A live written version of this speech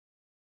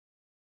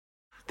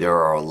there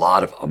are a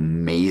lot of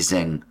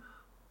amazing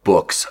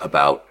books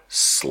about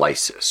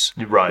slices.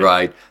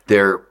 Right.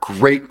 There are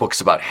great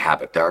books about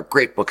habit. There are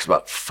great books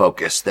about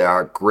focus. There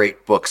are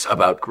great books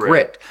about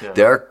grit. Yeah.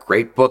 There are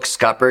great books.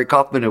 Scott Barry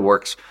Kaufman, who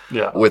works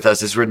Yeah. with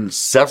us, has written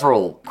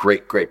several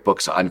great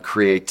books on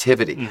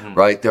creativity,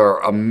 right? There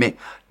are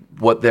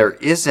what there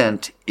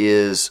isn't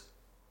is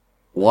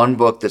one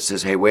book that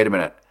says, hey, wait a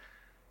minute.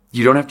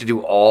 You don't have to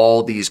do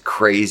all these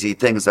crazy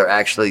things.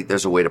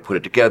 There's a way to put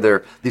it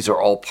together. These are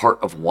all part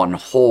of one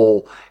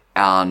whole.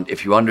 And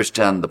if you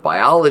understand the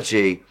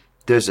biology,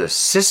 there's a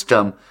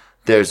system,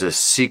 there's a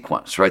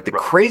sequence, right? The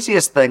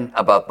craziest thing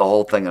about the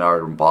whole thing in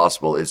Art of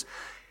Impossible is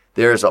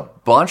there's a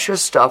bunch of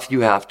stuff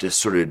you have to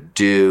sort of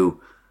do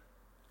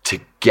to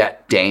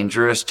get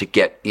dangerous, to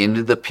get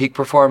into the peak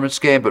performance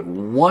game. But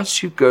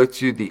once you go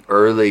through the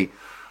early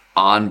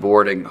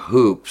onboarding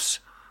hoops,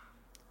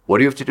 what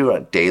do you have to do on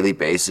a daily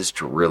basis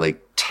to really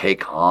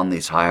take on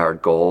these high,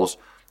 hard goals?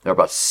 There are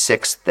about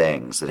 6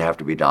 things that have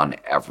to be done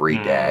every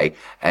day.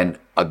 And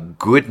a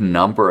good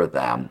number of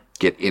them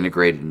get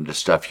integrated into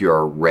stuff you're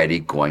already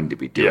going to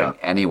be doing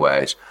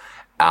anyways.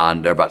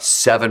 And there are about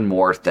 7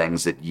 more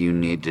things that you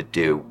need to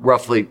do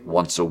roughly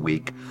once a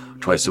week,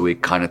 twice a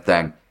week kind of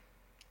thing.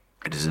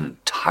 It is an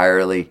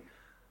entirely,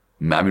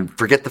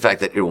 forget the fact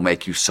that it will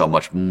make you so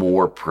much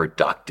more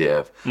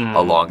productive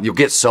you'll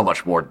get so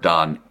much more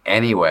done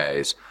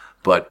anyways.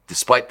 But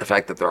despite the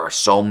fact that there are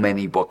so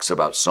many books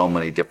about so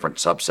many different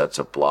subsets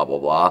of blah, blah,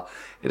 blah,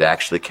 it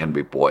actually can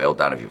be boiled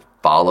down. If you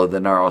follow the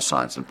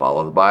neuroscience and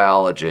follow the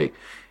biology,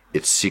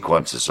 it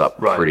sequences up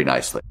pretty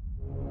nicely.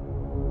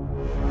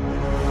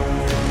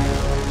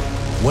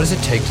 What does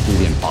it take to do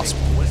the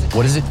impossible?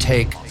 What does it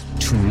take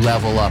to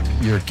level up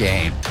your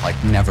game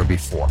like never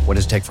before? What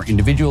does it take for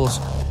individuals,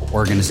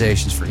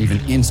 organizations, for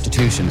even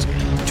institutions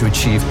to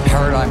achieve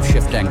paradigm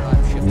shifting?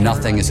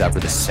 Nothing is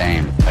ever the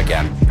same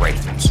again,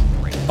 breakthroughs.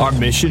 Our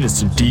mission is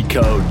to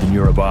decode the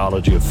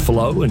neurobiology of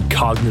flow and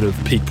cognitive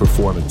peak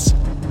performance.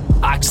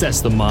 Access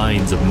the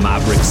minds of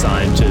maverick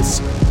scientists,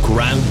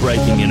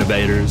 groundbreaking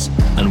innovators,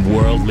 and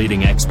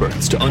world-leading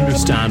experts to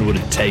understand what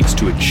it takes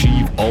to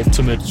achieve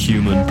ultimate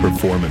human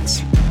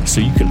performance, so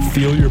you can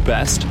feel your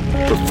best,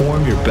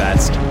 perform your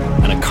best,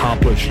 and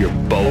accomplish your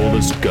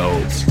boldest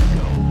goals.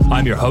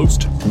 I'm your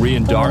host,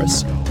 Rian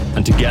Doris,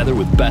 and together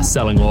with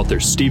best-selling author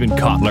Steven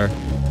Kotler,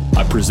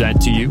 I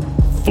present to you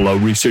Flow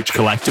Research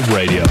Collective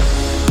Radio.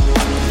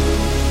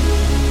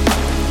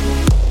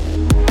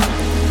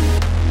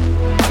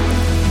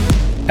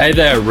 Hey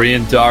there,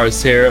 Rian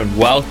Doris here, and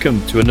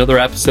welcome to another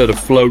episode of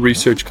Flow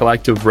Research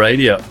Collective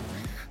Radio.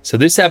 So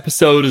this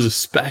episode is a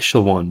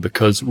special one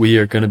because we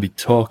are going to be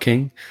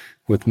talking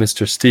with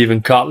Mr.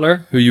 Steven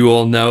Kotler, who you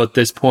all know at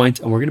this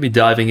point, and we're going to be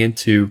diving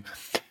into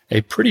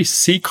a pretty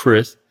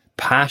secret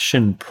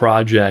passion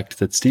project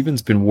that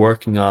Steven's been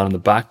working on in the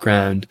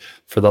background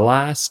for the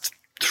last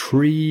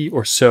 3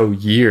 or so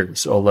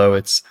years, although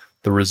it's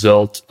the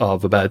result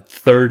of about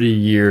 30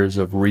 years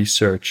of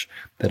research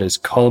that is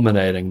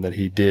culminating that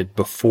he did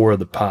before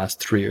the past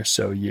 3 or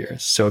so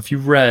years. So if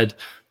you've read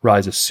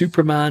Rise of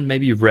Superman,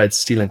 maybe you've read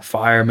Stealing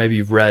Fire, maybe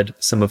you've read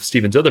some of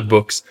Steven's other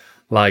books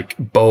like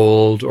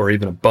Bold or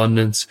even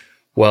Abundance,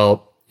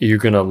 well, you're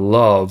going to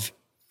love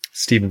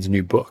Steven's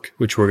new book,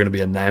 which we're going to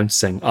be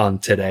announcing on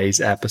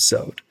today's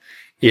episode.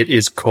 It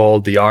is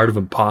called The Art of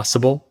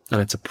Impossible, and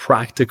it's a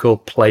practical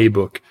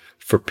playbook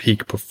for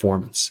peak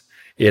performance.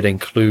 It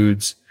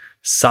includes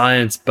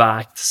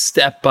science-backed,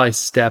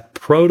 step-by-step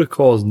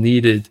protocols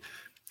needed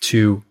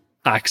to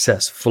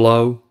access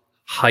flow,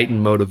 heighten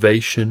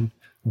motivation,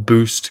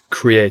 boost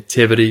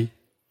creativity,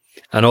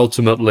 and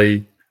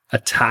ultimately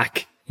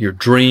attack your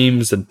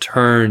dreams and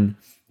turn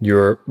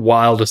your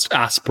wildest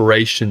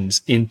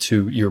aspirations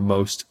into your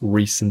most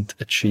recent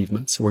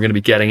achievements. We're going to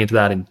be getting into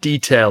that in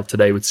detail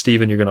today with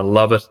Steven. You're going to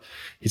love it.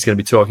 He's going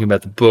to be talking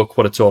about the book,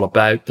 what it's all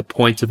about, the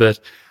point of it,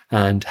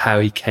 and how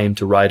he came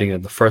to writing it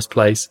in the first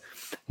place.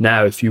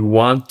 Now, if you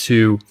want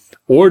to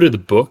order the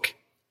book,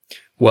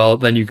 well,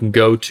 then you can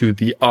go to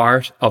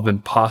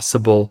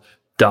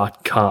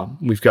theartofimpossible.com.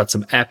 We've got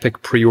some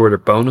epic pre-order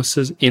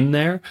bonuses in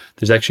there.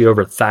 There's actually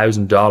over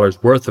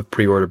 $1,000 worth of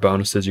pre-order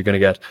bonuses. You're going to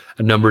get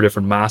a number of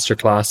different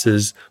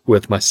masterclasses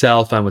with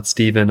myself and with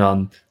Steven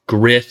on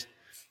grit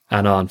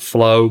and on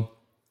flow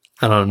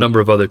and on a number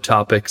of other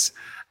topics.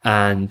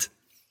 And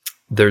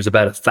there's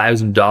about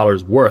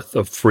 $1,000 worth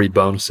of free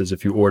bonuses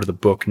if you order the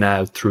book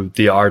now through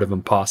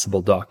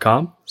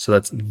theartofimpossible.com. So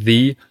that's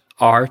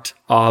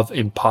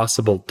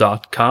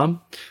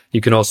theartofimpossible.com.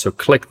 You can also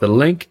click the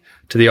link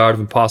to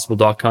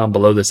theartofimpossible.com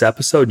below this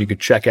episode. You can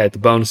check out the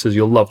bonuses.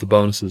 You'll love the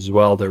bonuses as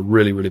well. They're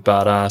really, really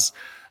badass.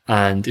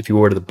 And if you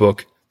order the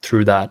book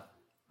through that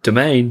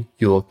domain,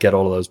 you'll get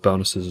all of those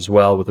bonuses as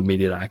well with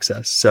immediate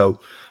access. So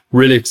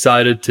really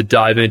excited to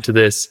dive into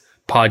this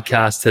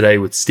podcast today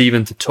with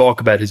Steven to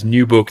talk about his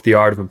new book, The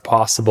Art of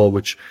Impossible,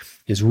 which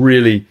is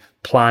really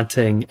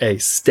planting a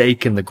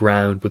stake in the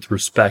ground with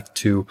respect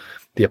to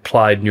the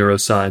applied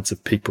neuroscience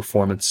of peak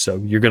performance. So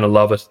you're going to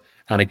love it.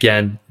 And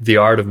again,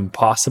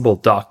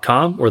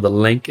 theartofimpossible.com, or the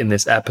link in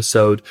this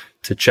episode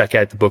to check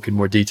out the book in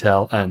more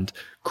detail and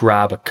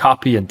grab a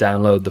copy and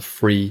download the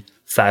free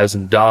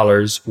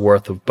 $1,000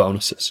 worth of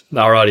bonuses.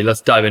 Alrighty,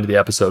 let's dive into the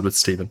episode with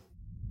Stephen.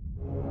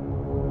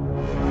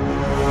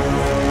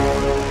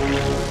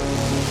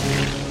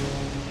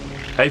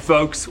 Hey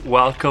folks,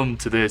 welcome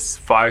to this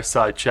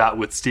fireside chat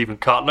with Stephen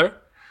Kotler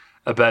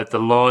about the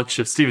launch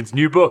of Stephen's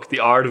new book, The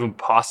Art of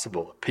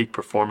Impossible, a Peak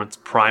Performance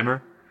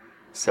Primer.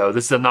 So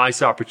this is a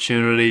nice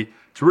opportunity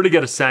to really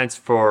get a sense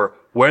for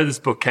where this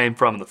book came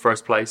from in the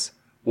first place,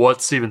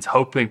 what Stephen's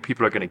hoping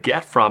people are going to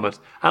get from it,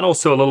 and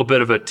also a little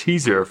bit of a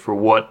teaser for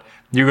what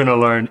you're going to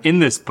learn in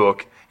this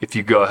book if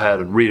you go ahead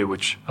and read it,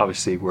 which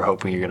obviously we're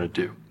hoping you're going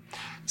to do.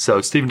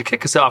 So Stephen, to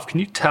kick us off, can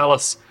you tell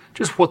us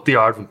just what The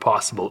Art of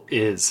Impossible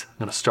is? I'm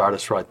going to start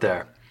us right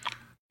there.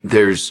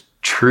 There's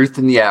truth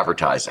in the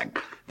advertising.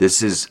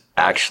 This is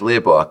actually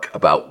a book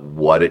about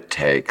what it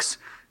takes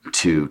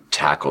to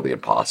tackle the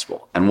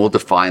impossible. And we'll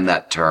define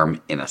that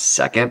term in a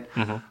second.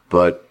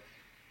 But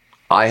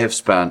I have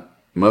spent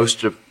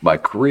most of my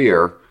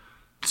career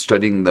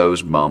studying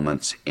those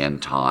moments in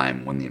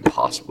time when the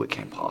impossible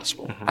became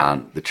possible.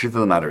 And the truth of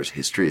the matter is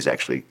history is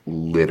actually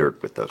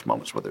littered with those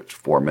moments, whether it's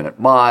 4-minute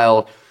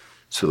mile,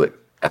 so like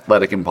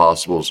athletic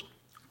impossibles,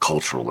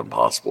 cultural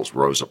impossibles,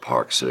 Rosa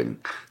Parks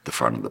sitting at the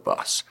front of the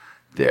bus.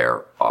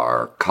 There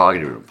are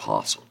cognitive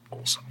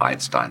impossibles,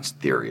 Einstein's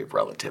theory of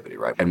relativity,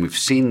 right? And we've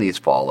seen these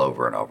fall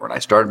over and over. And I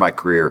started my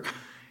career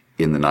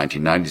in the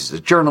 1990s as a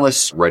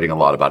journalist, writing a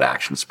lot about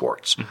action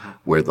sports,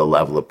 where the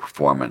level of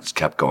performance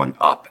kept going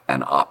up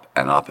and up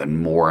and up,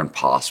 and more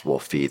impossible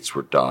feats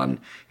were done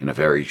in a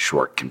very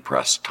short,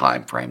 compressed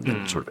time frame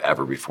than sort of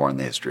ever before in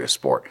the history of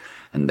sport.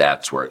 And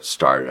that's where it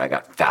started. I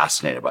got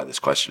fascinated by this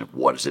question of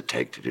what does it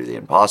take to do the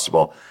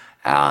impossible,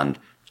 and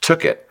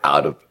took it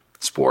out of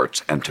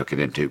sports and took it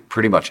into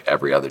pretty much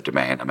every other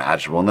domain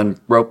imaginable, and then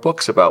wrote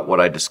books about what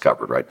I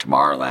discovered, right?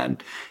 Tomorrowland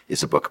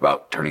is a book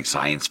about turning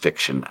science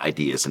fiction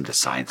ideas into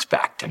science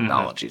fact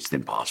technology. It's the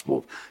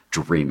impossible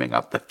dreaming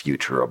up the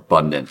future.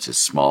 Abundance is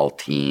small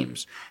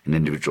teams and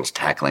individuals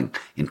tackling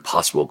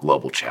impossible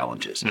global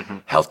challenges,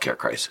 healthcare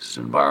crisis,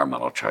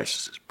 environmental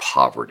crisis,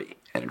 poverty,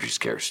 energy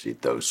scarcity,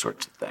 those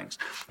sorts of things,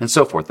 and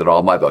so forth. That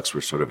all my books were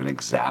sort of an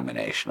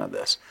examination of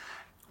this,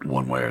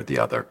 one way or the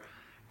other.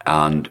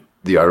 And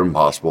The Art of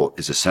Impossible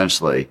is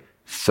essentially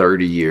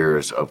 30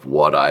 years of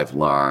what I've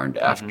learned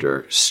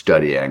after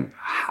studying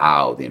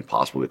how the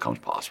impossible becomes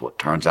possible. It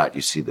turns out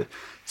you see the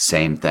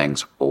same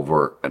things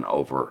over and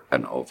over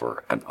and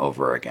over and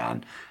over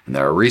again. And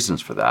there are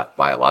reasons for that,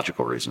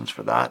 biological reasons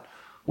for that,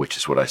 which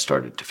is what I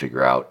started to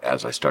figure out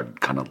as I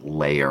started kind of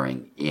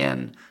layering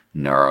in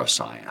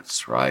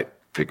neuroscience, right?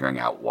 Figuring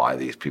out why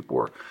these people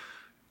were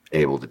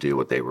able to do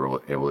what they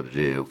were able to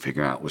do,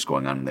 figuring out what was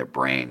going on in their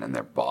brain and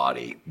their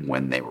body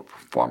when they were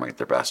performing at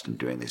their best and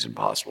doing these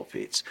impossible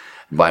feats.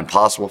 And by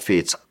impossible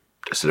feats,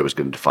 I said I was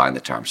going to define the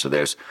term. So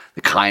there's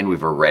the kind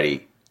we've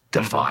already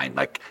defined,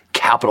 like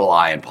capital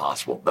I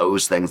impossible,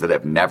 those things that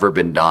have never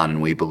been done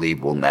and we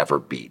believe will never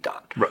be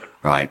done.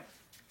 Right?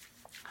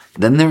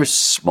 Then there's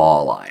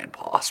small I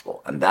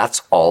impossible, and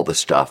that's all the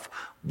stuff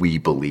we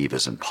believe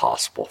is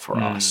impossible for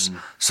us.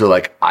 So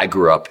like I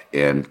grew up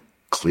in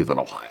Cleveland,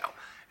 Ohio,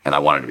 and I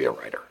wanted to be a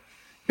writer.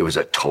 It was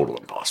a total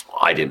impossible.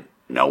 I didn't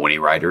know any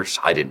writers.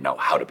 I didn't know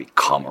how to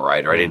become a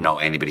writer. I didn't know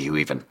anybody who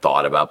even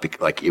thought about,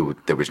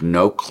 there was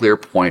no clear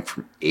point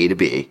from A to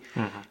B,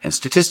 and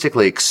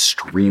statistically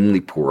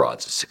extremely poor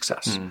odds of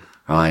success,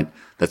 right?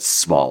 That's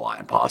small I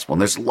impossible.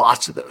 And there's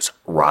lots of those,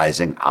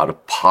 rising out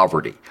of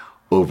poverty,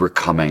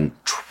 overcoming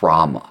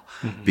trauma,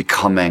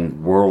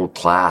 becoming world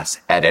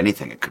class at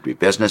anything. It could be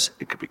business,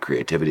 it could be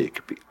creativity, it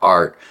could be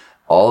art.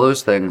 All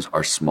those things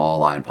are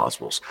small I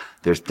impossibles.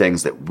 There's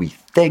things that we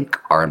think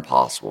are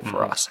impossible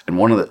for us. And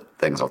one of the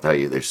things I'll tell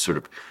you, there's sort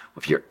of,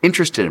 if you're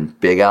interested in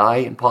big I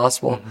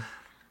impossible,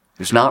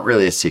 there's not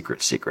really a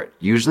secret.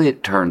 Usually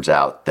it turns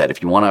out that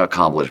if you want to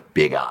accomplish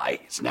big I,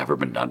 it's never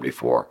been done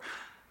before,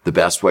 the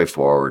best way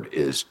forward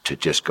is to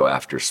just go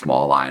after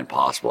small I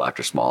impossible,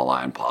 after small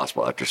I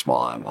impossible, after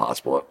small I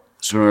impossible.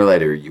 Sooner or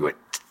later, you would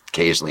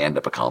occasionally end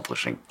up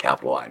accomplishing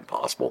capital I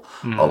impossible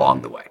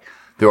along the way.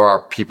 There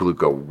are people who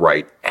go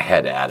right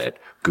ahead at it.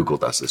 Google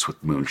does this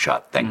with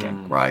moonshot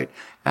thinking, right?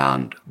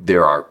 And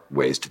there are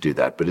ways to do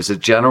that. But as a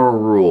general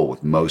rule,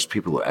 with most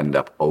people who end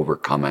up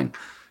overcoming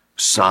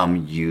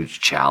some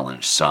huge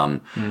challenge,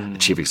 some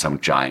achieving some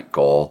giant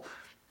goal,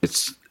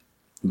 it's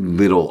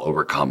little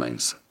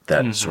overcomings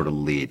that sort of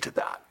lead to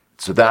that.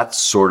 So that's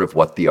sort of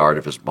what The Art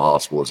of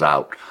Impossible is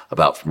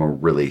about from a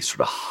really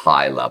sort of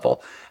high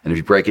level. And if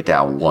you break it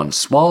down one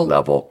small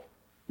level,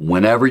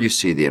 whenever you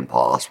see the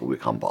impossible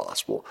become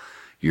possible,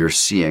 you're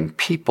seeing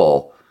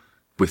people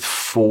with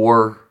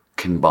 4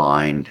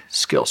 combined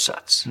skill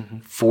sets.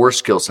 4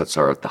 skill sets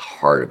are at the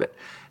heart of it.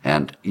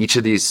 And each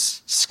of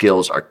these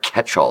skills are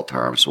catch-all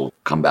terms, so we'll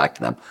come back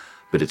to them.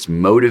 But it's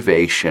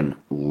motivation,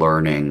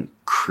 learning,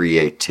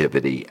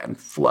 creativity, and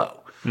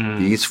flow.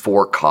 These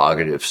 4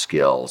 cognitive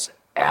skills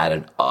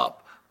added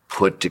up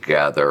put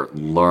together,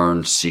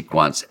 learn,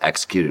 sequence,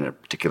 execute in a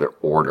particular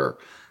order.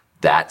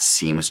 That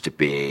seems to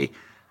be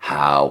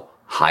how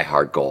high,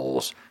 hard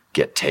goals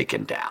get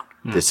taken down.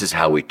 This is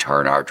how we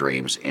turn our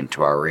dreams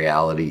into our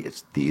reality.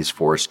 It's these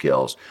 4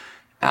 skills.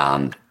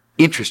 And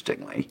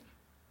interestingly,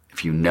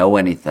 if you know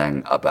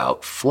anything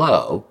about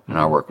flow and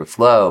our work with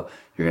flow,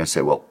 you're going to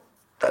say, well,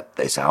 that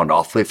they sound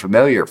awfully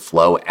familiar.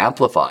 Flow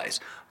amplifies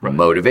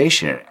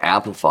motivation. It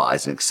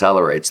amplifies and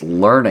accelerates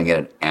learning,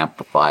 and it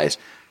amplifies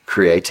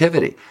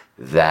creativity.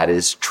 That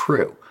is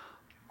true.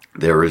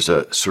 There is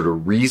a sort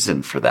of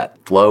reason for that.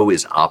 Flow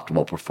is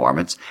optimal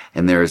performance,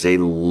 and there is a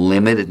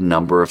limited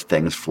number of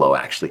things flow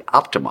actually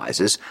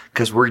optimizes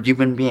because we're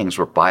human beings,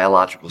 we're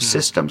biological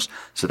systems.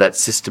 So that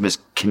system is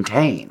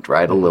contained,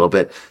 right? A little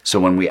bit. So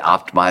when we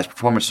optimize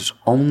performance, there's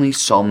only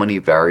so many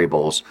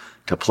variables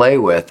to play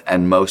with,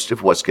 and most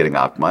of what's getting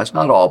optimized,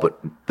 not all, but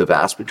the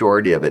vast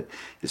majority of it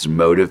is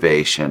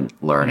motivation,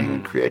 learning,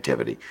 and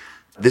creativity.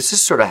 This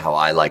is sort of how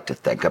I like to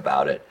think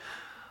about it.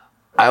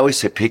 I always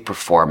say peak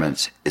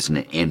performance is an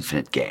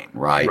infinite game,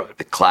 right?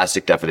 The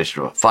classic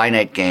definition of a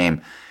finite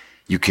game,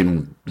 you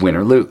can win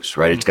or lose,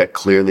 right? It's got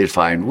clearly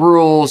defined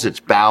rules. It's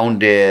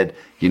bounded.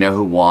 You know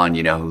who won.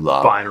 You know who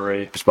lost.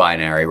 Binary. It's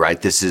binary, right?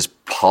 This is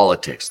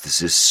politics.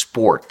 This is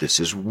sport. This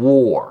is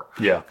war.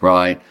 Yeah.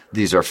 Right?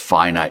 These are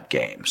finite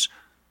games.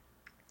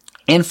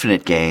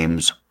 Infinite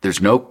games,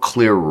 there's no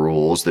clear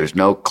rules. There's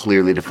no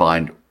clearly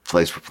defined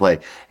place for play.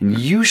 And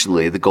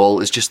usually the goal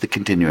is just the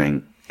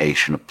continuation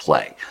of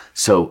play.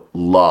 So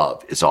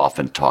love is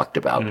often talked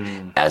about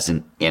as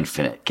an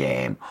infinite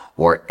game,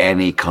 or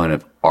any kind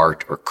of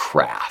art or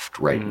craft,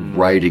 right?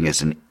 Writing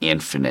is an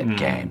infinite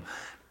game.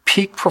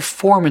 Peak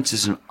performance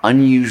is an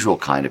unusual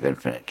kind of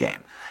infinite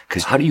game.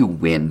 Because how do you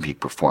win peak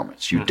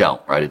performance? You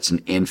don't, right? It's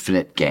an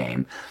infinite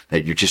game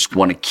that you just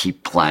want to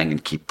keep playing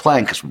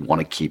because we want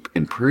to keep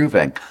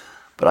improving.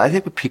 But I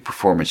think with peak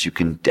performance, you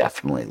can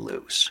definitely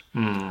lose.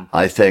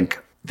 I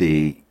think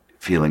the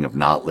feeling of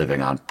not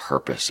living on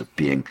purpose, of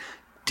being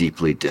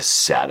deeply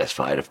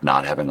dissatisfied, of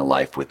not having a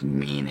life with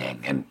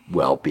meaning and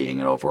well-being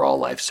and overall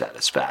life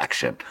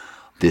satisfaction.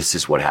 This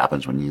is what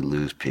happens when you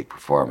lose peak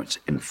performance.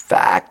 In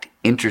fact,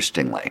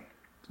 interestingly,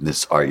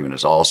 this argument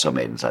is also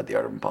made inside The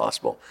Art of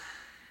Impossible.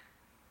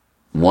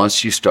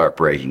 Once you start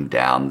breaking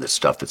down the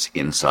stuff that's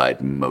inside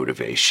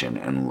motivation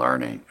and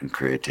learning and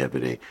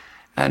creativity,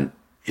 and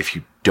if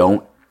you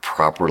don't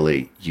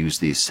properly use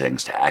these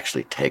things to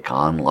actually take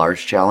on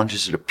large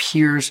challenges, it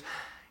appears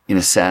in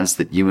a sense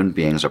that human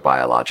beings are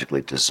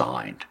biologically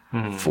designed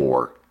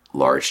for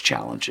large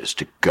challenges,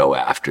 to go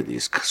after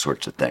these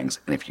sorts of things.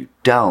 And if you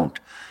don't,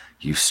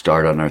 you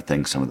start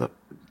unearthing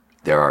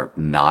there are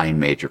 9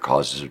 major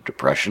causes of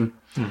depression,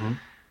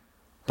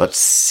 but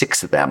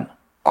 6 of them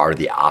are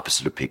the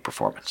opposite of peak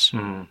performance.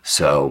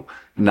 So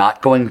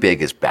not going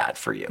big is bad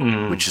for you,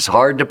 which is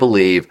hard to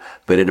believe,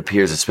 but it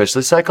appears,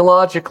 especially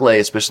psychologically,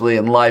 especially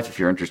in life, if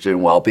you're interested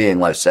in well-being,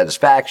 life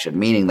satisfaction,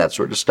 meaning, that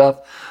sort of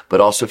stuff,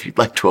 but also if you'd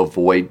like to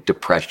avoid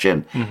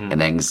depression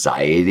and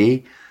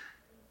anxiety,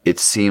 it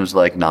seems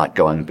like not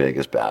going big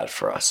is bad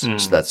for us.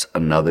 So that's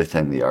another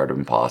thing The Art of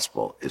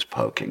Impossible is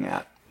poking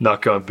at.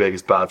 Not going big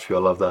is bad for you.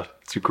 I love that.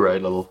 It's a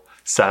great little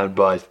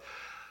soundbite.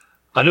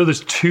 I know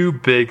there's 2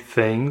 big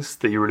things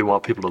that you really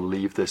want people to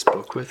leave this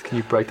book with. Can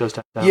you break those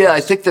down? Yeah, I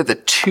think that the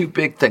 2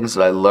 big things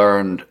that I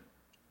learned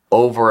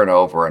over and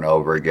over and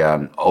over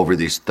again over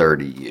these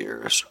 30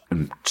 years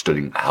in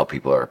studying how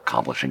people are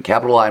accomplishing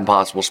capital I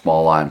impossible,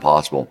 small I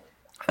impossible.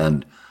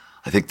 And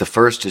I think the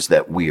first is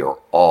that we are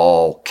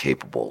all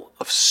capable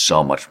of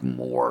so much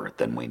more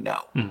than we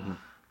know.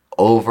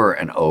 Over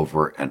and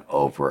over and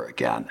over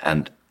again.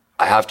 And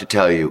I have to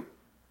tell you,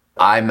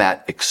 I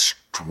met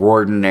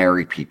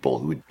extraordinary people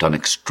who had done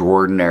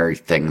extraordinary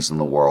things in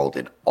the world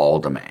in all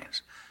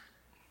domains.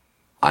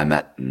 I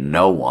met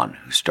no one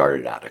who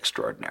started out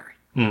extraordinary,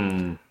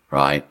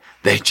 right?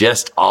 They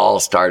just all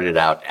started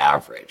out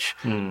average.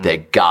 They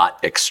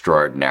got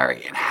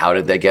extraordinary. And how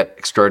did they get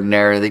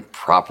extraordinary? The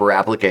proper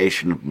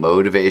application of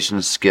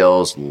motivation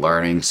skills,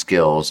 learning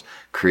skills,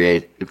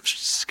 creative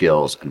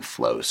skills, and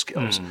flow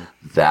skills.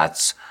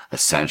 That's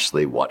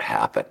essentially what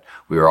happened.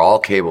 We were all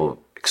capable of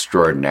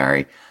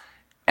extraordinary.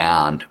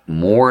 And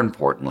more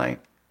importantly,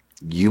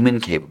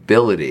 human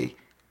capability,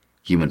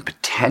 human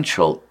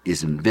potential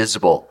is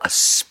invisible,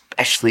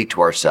 especially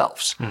to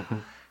ourselves.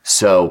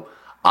 So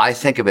I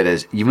think of it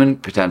as human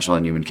potential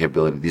and human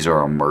capability. These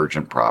are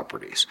emergent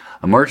properties.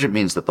 Emergent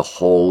means that the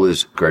whole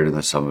is greater than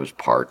the sum of its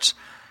parts.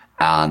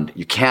 And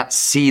you can't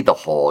see the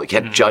whole. You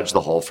can't judge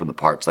the whole from the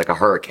parts, like a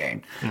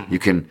hurricane. You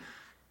can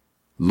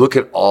look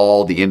at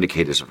all the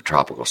indicators of a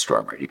tropical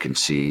storm. You can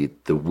see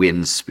the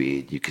wind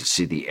speed. You can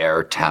see the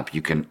air temp.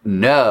 You can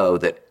know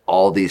that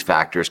all these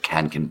factors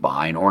can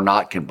combine or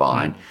not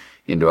combine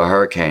into a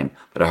hurricane.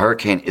 But a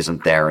hurricane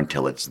isn't there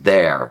until it's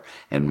there.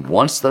 And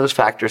once those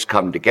factors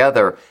come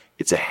together,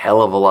 it's a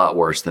hell of a lot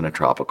worse than a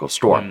tropical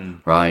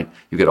storm, right?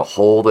 You get a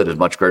whole that is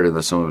much greater than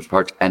the sum of its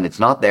parts, and it's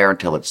not there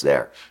until it's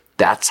there.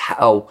 That's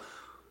how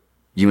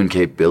human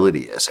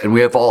capability is. And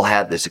we have all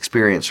had this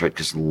experience, right?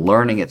 Because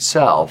learning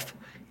itself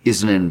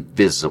is an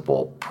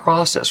invisible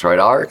process, right?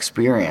 Our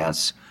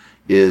experience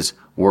is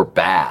we're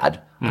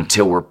bad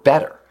until we're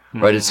better.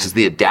 Right? It's because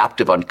the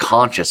adaptive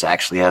unconscious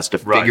actually has to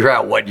figure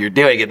out what you're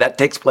doing. And that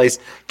takes place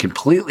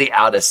completely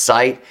out of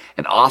sight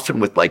and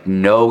often with like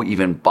no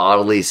even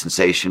bodily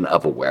sensation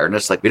of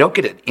awareness. Like we don't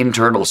get an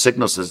internal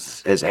signal that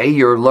says, hey,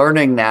 you're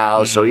learning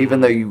now. So even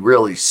though you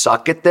really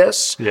suck at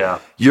this,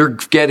 you're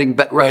getting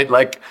better, right?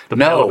 Like the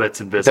middle bit's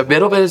invisible. The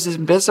middle bit is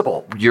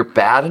invisible. You're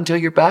bad until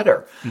you're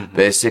better.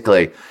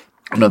 Basically,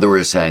 another way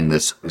of saying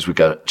this is we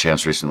got a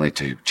chance recently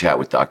to chat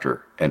with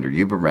Dr. Andrew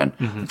Huberman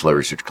from Flow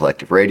Research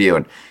Collective Radio.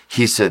 And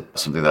he said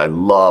something that I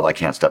love. I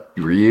can't stop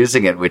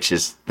reusing it, which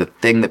is the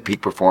thing that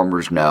peak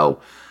performers know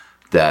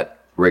that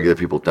regular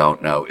people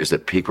don't know is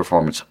that peak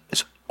performance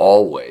is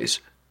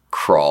always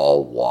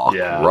crawl, walk,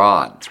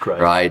 run. That's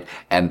great. Right?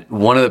 And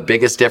one of the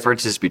biggest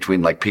differences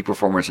between like peak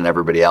performers and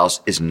everybody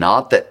else is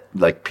not that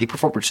like peak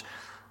performers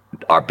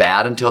are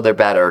bad until they're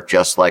better,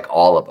 just like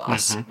all of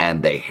us.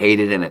 And they hate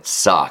it and it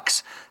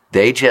sucks.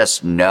 They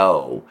just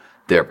know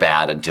they're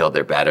bad until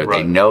they're better.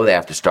 They know they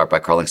have to start by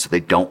crawling so they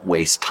don't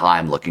waste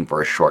time looking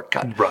for a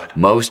shortcut.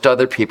 Most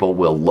other people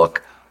will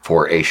look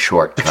for a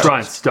shortcut. Try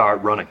and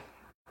start running.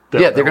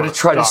 They're going to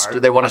try to,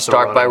 they want to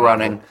start by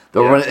running.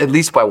 They'll run at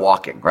least by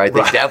walking, right?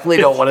 They definitely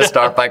don't want to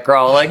start by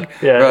crawling,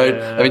 right?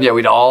 I mean,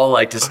 we'd all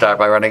like to start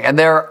by running. And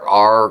there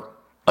are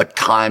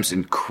times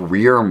in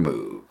career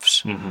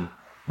moves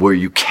where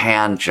you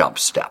can jump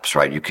steps,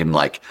 right? You can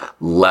like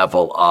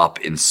level up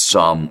in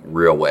some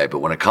real way. But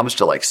when it comes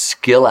to like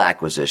skill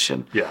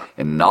acquisition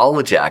and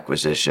knowledge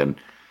acquisition,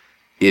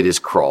 it is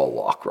crawl,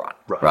 walk, run,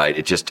 right?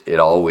 It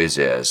always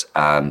is.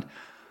 And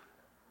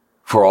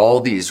for all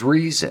these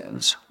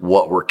reasons,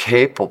 what we're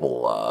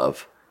capable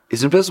of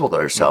is invisible to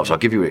ourselves. I'll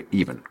give you an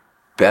even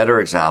better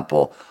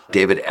example.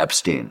 David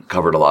Epstein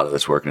covered a lot of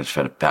this work in his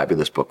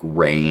fabulous book,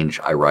 Range.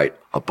 I write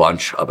a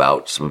bunch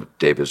about some of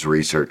David's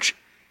research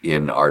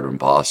in Art of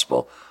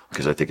Impossible,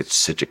 because I think it's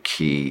such a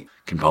key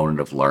component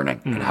of learning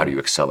and how do you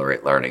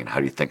accelerate learning and how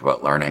do you think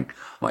about learning,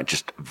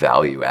 just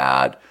value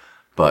add.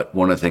 But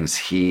one of the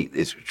things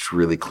it's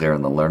really clear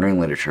in the learning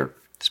literature,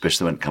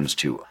 especially when it comes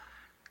to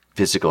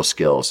physical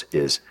skills,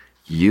 is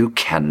you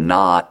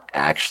cannot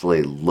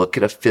actually look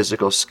at a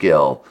physical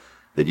skill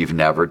that you've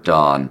never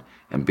done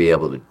and be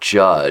able to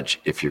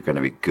judge if you're going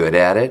to be good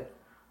at it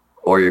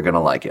or you're going to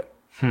like it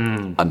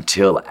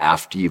until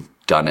after you've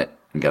done it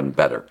and gotten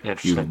better.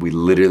 We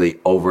literally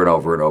over and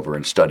over and over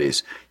in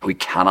studies, we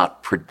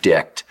cannot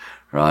predict,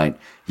 right?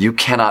 You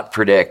cannot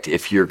predict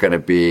if you're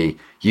going to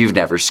you've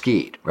never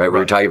skied, right? We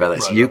were talking about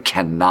this. You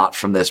cannot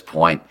from this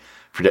point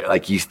predict,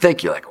 like you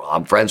think you're like, well,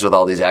 I'm friends with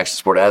all these action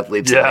sport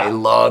athletes and they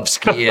love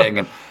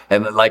skiing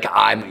and like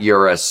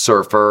you're a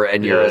surfer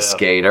and you're a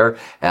skater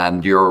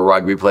and you're a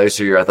rugby player,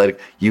 so you're athletic.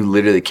 You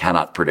literally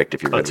cannot predict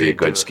if you're going to be a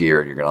good skier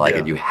and you're going to like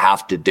it. You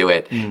have to do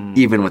it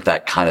even with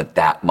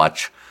that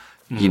much,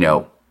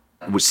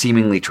 with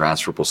seemingly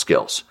transferable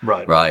skills,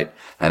 right?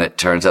 And it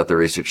turns out the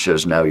research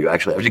shows no, you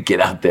actually have to get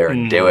out there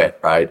and do it,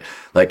 right?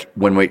 Like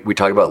when we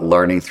talk about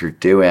learning through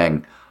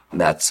doing,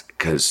 that's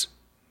because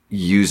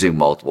using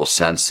multiple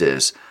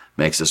senses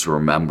makes us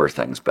remember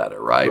things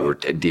better, right? Or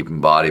deep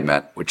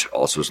embodiment, which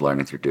also is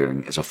learning through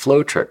doing, is a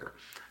flow trigger.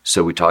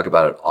 So we talk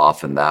about it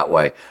often that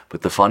way.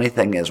 But the funny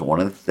thing is,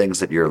 one of the things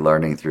that you're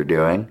learning through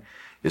doing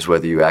is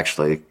whether you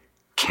actually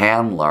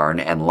can learn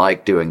and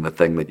like doing the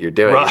thing that you're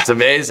doing. It's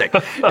amazing.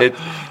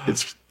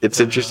 It's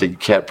interesting. You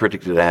can't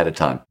predict it ahead of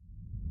time.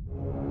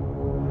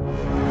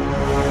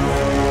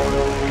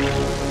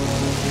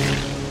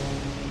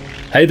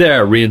 Hey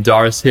there, Rian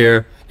Doris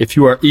here. If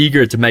you are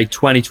eager to make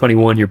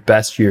 2021 your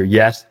best year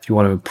yet, if you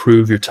want to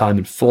improve your time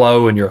in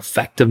flow and your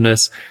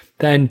effectiveness,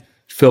 then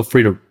feel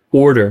free to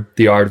order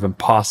The Art of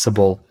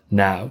Impossible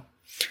now.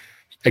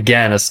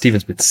 Again, as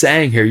Stephen's been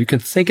saying here, you can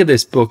think of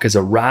this book as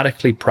a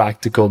radically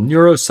practical,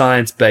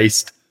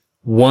 neuroscience-based,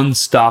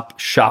 one-stop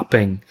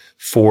shopping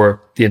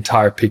for the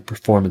entire peak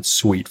performance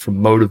suite,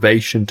 from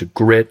motivation to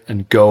grit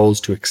and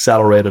goals to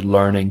accelerated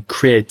learning,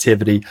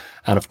 creativity,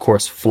 and of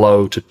course,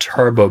 flow to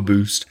turbo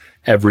boost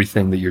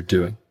everything that you're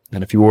doing.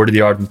 And if you order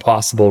The Art of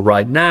Impossible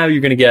right now, you're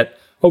going to get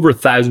over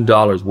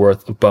 $1,000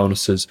 worth of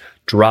bonuses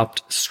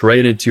dropped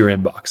straight into your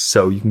inbox.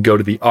 So you can go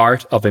to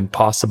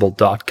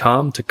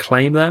theartofimpossible.com to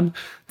claim them.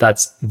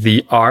 That's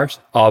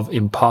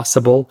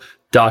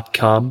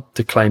theartofimpossible.com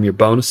to claim your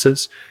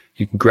bonuses.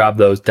 You can grab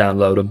those,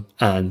 download them,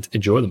 and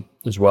enjoy them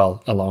as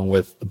well, along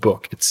with the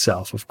book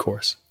itself, of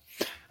course.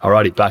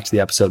 Alrighty, back to the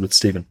episode with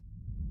Stephen.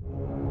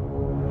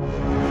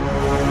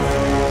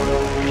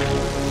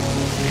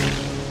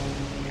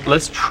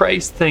 Let's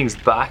trace things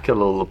back a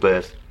little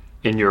bit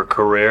in your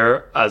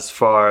career as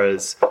far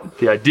as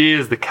the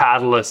ideas, the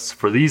catalysts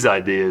for these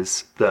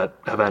ideas that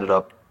have ended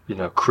up,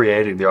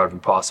 creating The Art of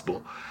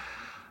Impossible.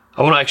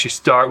 I want to actually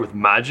start with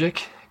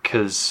magic,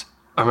 because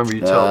I remember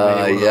you told me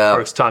one of the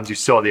first times you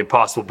saw the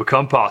impossible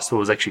become possible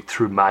was actually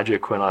through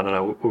magic when, I don't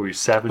know, were you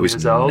 7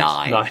 years old?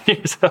 9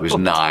 years old. It was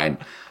 9.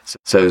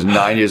 So I was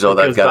 9 years old.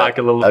 I've got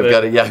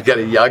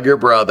a younger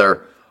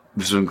brother.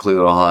 This was in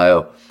Cleveland,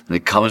 Ohio. And he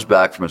comes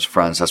back from his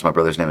friend's house. My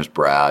brother's name is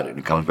Brad. And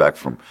he comes back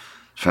from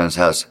his friend's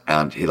house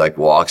and he like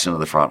walks into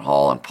the front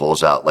hall and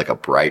pulls out like a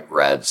bright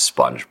red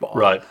sponge ball.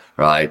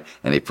 Right.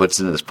 And he puts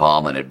it in his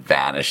palm and it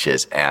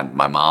vanishes. And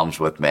my mom's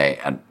with me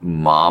and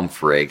mom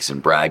freaks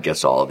and Brad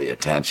gets all the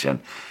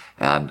attention.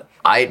 And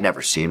I had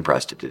never seen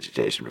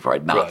prestidigitation before.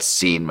 I'd not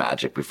seen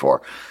magic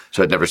before.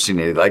 So I'd never seen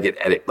anything like it.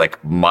 And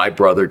like my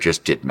brother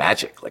just did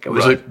magic. Like I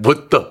was like,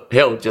 what the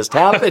hell just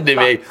happened to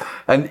me?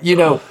 And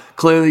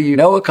clearly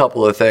a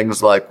couple of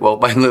things like, well,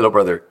 my little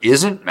brother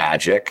isn't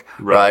magic,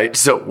 right?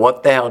 So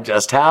what the hell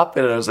just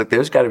happened? And I was like,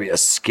 there's got to be a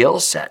skill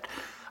set.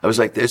 I was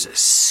like, there's a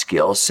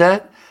skill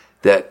set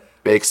that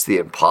makes the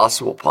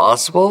impossible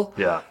possible.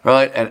 Yeah.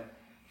 Right. And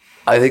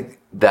I think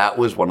that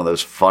was one of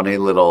those funny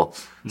little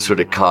sort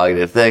of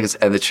cognitive things.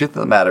 And the truth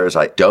of the matter is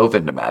I dove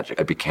into magic.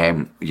 I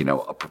became,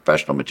 a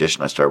professional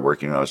magician. I started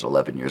working when I was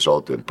 11 years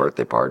old doing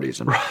birthday parties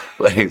and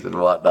weddings and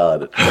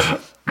whatnot.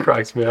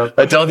 Cracks me up.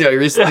 I told you, I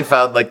recently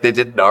found they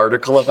did an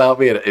article about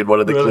me in one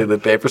of the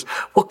Cleveland papers.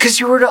 Well,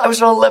 because I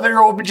was an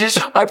 11-year-old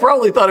magician. I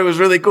probably thought it was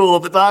really cool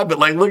at the time, but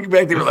looking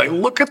back, they were like,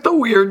 look at the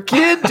weird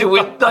kid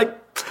doing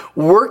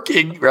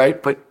working,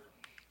 right? But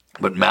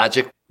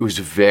magic was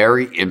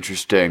very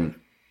interesting,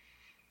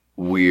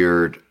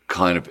 weird,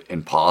 kind of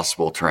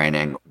impossible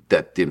training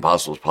that the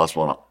impossible is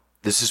possible. And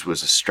this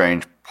was a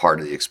strange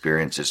part of the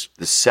experience. Is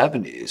the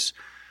 70s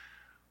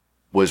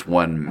was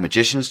when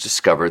magicians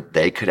discovered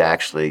they could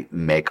actually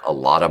make a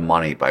lot of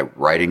money by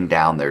writing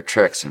down their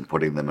tricks and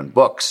putting them in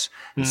books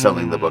and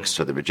selling the books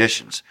to the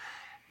magicians.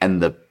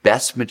 And the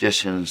best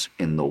magicians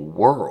in the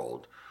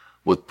world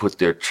would put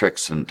their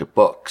tricks into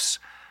books.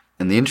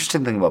 And the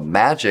interesting thing about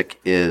magic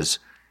is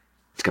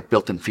it's got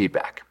built-in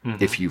feedback.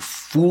 If you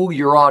fool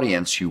your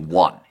audience, you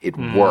won. It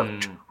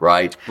worked,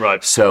 right?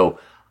 Right. So,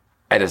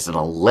 and as an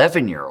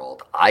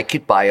 11-year-old, I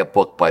could buy a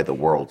book by the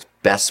world's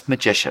best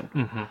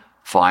magician,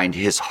 find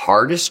his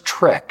hardest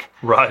trick,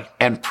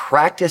 and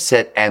practice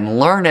it and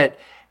learn it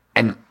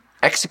and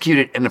execute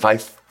it. And if I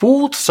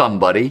fooled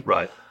somebody,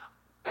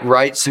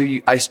 so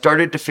I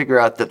started to figure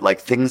out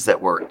that things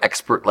that were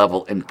expert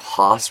level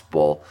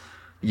impossible,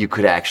 you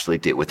could actually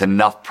do with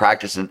enough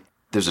practice. And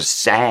there's a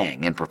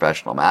saying in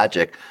professional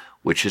magic,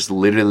 which is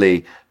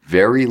literally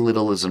very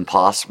little is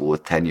impossible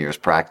with 10 years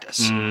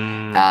practice.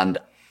 And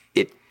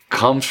it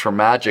comes from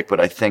magic, but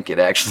I think it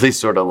actually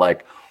sort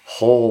of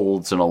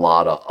holds in a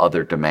lot of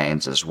other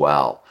domains as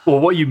well. Well,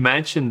 what you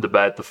mentioned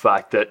about the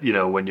fact that,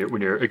 when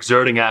you're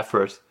exerting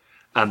effort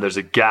and there's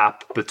a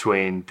gap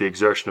between the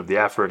exertion of the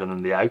effort and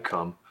then the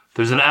outcome,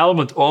 there's an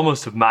element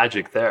almost of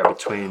magic there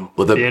between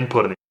the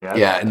input and the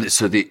outcome. Yeah. And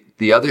so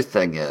the other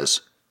thing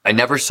is, I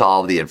never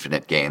solved the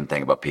infinite gain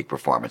thing about peak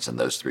performance and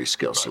those three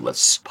skills. So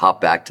let's pop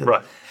back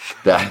to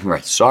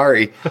that.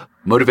 Sorry.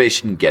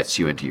 Motivation gets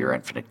you into your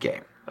infinite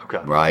game. Okay.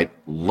 Right?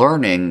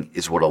 Learning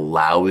is what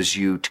allows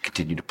you to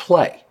continue to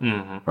play.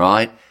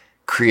 Right?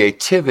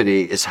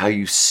 Creativity is how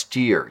you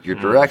steer your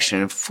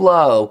direction, and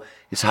flow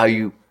is how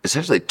you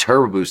essentially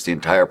turbo boost the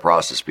entire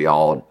process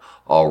beyond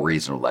all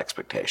reasonable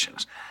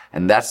expectations.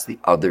 And that's the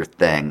other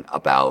thing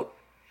about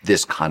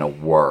this kind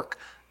of work.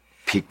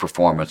 Peak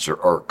performance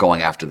or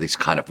going after these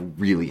kind of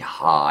really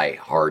high,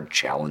 hard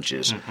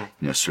challenges,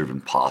 sort of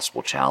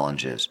impossible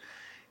challenges,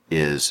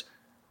 is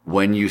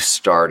when you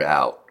start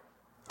out,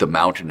 the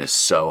mountain is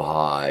so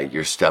high,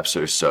 your steps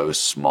are so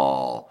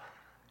small,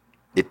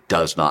 it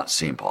does not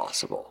seem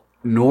possible.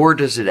 Nor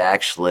does it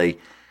actually,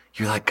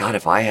 you're like, God,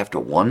 if I have to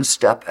one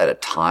step at a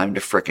time to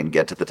frickin'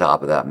 get to the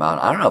top of that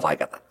mountain, I don't know if I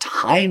got the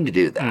time to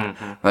do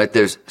that. Right?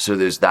 There's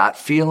that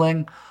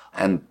feeling,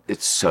 and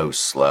it's so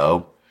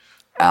slow.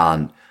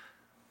 And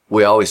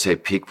we always say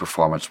peak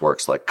performance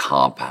works like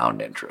compound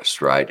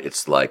interest, right?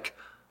 It's like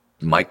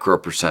micro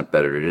percent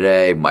better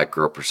today,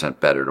 micro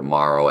percent better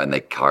tomorrow, and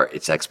it's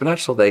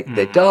exponential.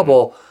 They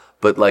double,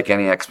 but like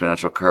any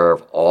exponential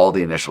curve, all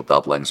the initial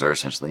doublings are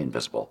essentially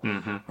invisible,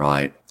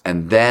 right?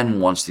 And then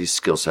once these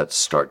skill sets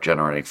start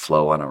generating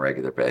flow on a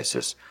regular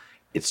basis,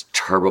 it's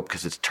turbo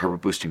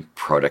boosting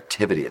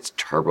productivity. It's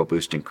turbo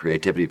boosting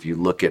creativity. If you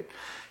look at,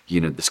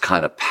 this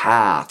kind of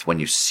path, when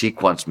you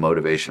sequence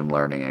motivation,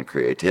 learning, and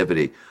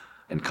creativity,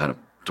 and kind of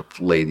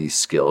to lay these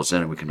skills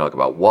in, and we can talk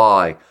about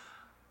why,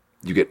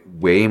 you get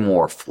way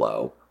more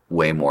flow,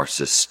 way more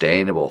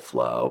sustainable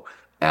flow,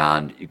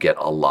 and you get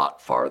a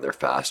lot farther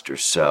faster.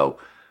 So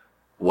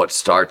what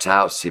starts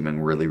out seeming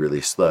really,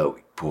 really slow,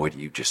 boy, do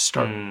you just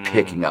start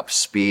picking up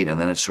speed,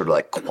 and then it's sort of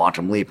like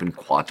quantum leap and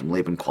quantum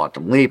leap and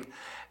quantum leap.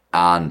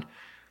 And,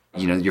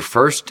 your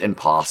first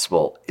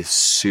impossible is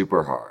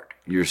super hard.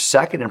 Your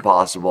second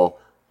impossible,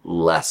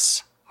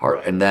 less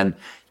hard. And then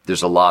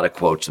there's a lot of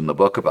quotes in the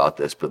book about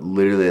this, but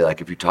literally,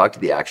 if you talk to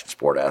the action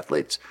sport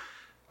athletes,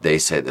 they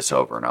say this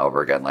over and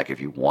over again.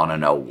 If you want to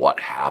know what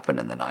happened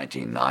in the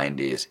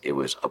 1990s, it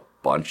was a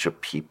bunch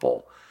of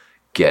people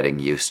getting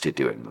used to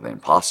doing the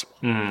impossible.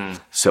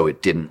 So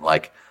it didn't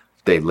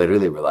they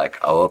literally were like,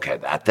 oh, okay,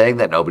 that thing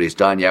that nobody's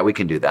done, yeah, we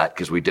can do that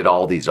because we did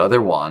all these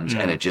other ones.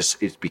 And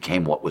it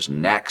became what was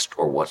next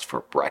or what's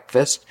for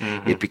breakfast.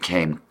 It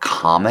became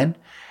common.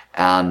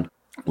 And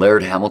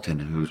Laird Hamilton,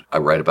 who I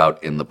write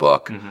about in the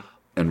book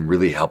and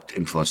really helped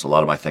influence a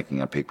lot of my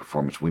thinking on peak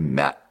performance, we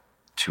met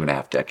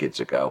 2.5 decades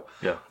ago.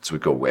 Yeah. So we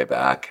go way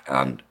back,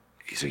 and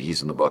so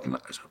he's in the book, and a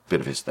bit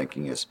of his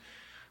thinking is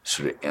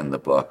sort of in the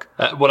book.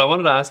 What I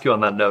wanted to ask you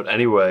on that note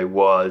anyway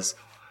was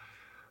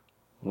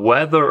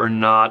whether or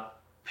not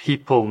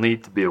people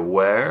need to be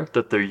aware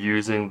that they're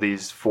using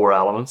these 4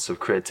 elements of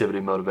creativity,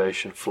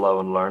 motivation, flow,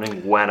 and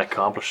learning when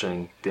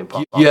accomplishing the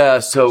impossible. Yeah,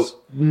 so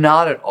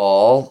not at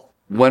all.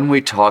 When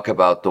we talk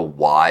about the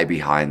why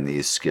behind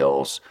these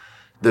skills,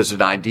 there's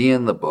an idea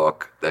in the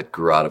book that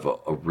grew out of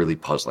a really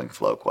puzzling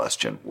flow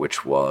question,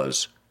 which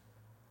was,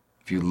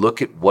 if you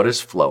look at what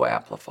does flow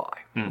amplify?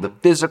 The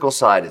physical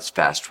side, it's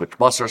fast twitch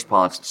muscle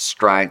response, it's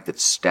strength,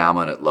 it's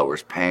stamina, it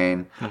lowers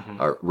pain,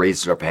 or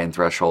raises our pain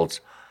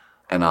thresholds.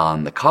 And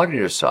on the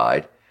cognitive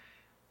side,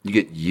 you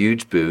get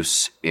huge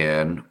boosts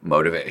in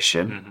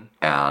motivation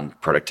and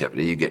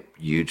productivity. You get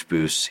huge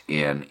boosts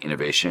in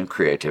innovation and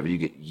creativity. You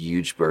get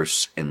huge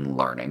bursts in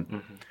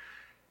learning.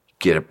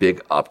 Get a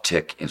big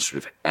uptick in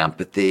sort of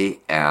empathy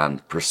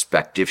and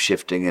perspective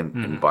shifting and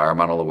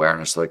environmental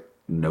awareness, like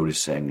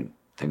noticing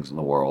things in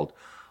the world.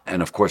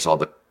 And of course, all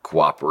the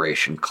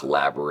cooperation,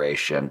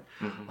 collaboration,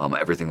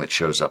 everything that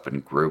shows up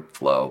in group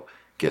flow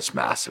gets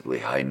massively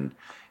heightened.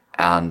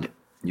 And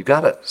you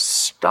got to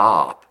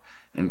stop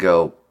and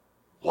go,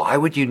 why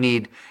would you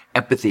need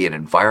empathy and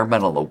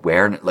environmental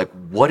awareness? Like,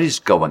 what is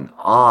going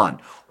on?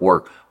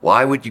 Or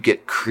why would you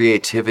get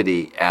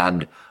creativity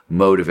and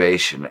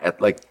motivation?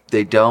 Like,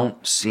 they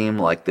don't seem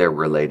like they're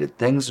related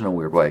things in a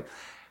weird way.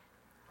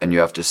 And you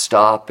have to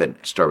stop and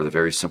start with a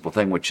very simple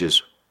thing, which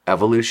is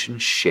evolution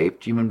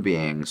shaped human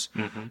beings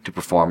to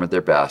perform at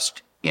their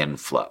best in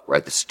flow,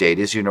 right? The state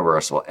is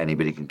universal.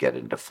 Anybody can get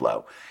into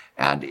flow.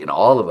 And in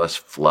all of us,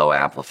 flow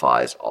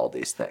amplifies all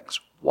these things.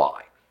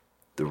 Why?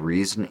 The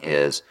reason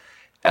is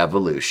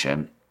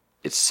evolution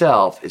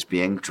itself is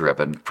being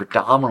driven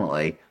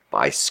predominantly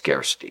by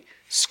scarcity.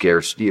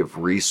 Scarcity of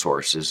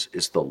resources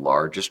is the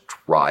largest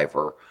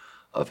driver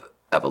of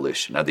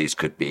evolution. Now, these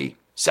could be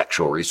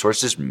sexual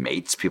resources,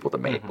 mates, people to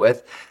mate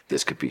with.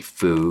 This could be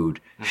food,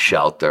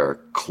 shelter,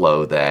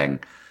 clothing,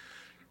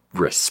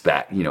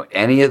 respect,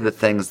 any of the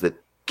things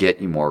that get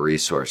you more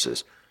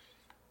resources.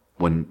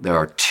 When there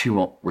are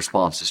 2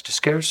 responses to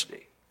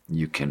scarcity,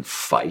 you can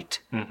fight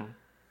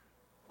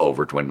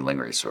over dwindling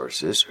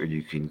resources, or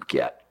you can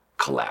get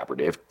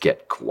collaborative,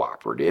 get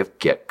cooperative,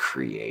 get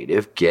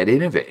creative, get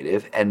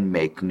innovative, and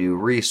make new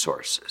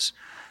resources.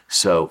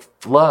 So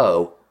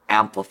flow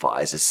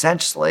amplifies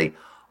essentially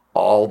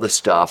all the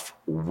stuff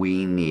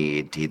we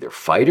need to either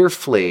fight or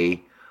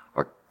flee,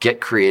 or get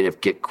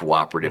creative, get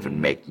cooperative,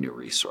 and make new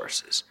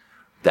resources.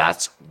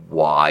 That's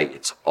why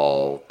it's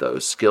all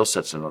those skill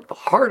sets. And at the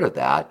heart of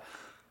that,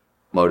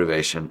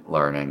 motivation,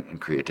 learning,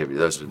 and creativity,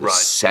 those are the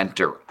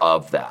center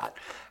of that.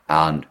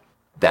 And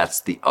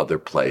that's the other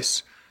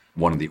place.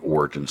 One of the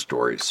origin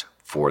stories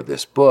for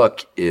this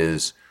book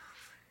is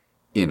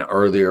in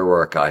earlier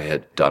work I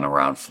had done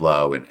around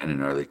flow and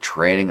in early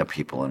training of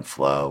people in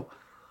flow,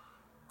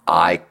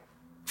 I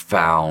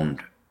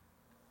found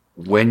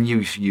when you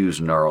use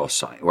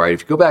neuroscience, right?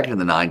 If you go back into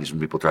the 90s when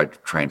people tried to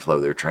train flow,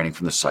 they were training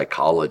from the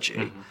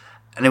psychology.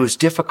 And it was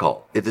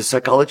difficult. The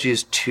psychology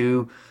is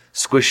too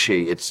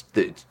squishy. It's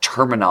the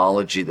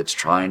terminology that's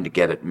trying to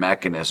get at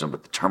mechanism,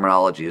 but the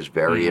terminology is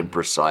very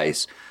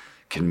imprecise,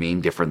 can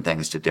mean different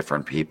things to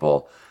different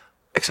people,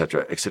 et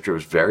cetera, et cetera. It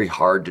was very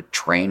hard to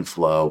train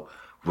flow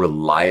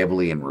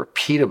reliably and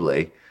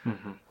repeatably.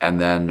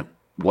 And then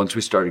once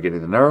we started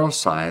getting the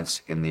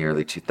neuroscience in the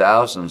early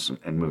 2000s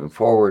and moving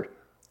forward,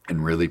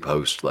 and really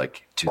post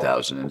like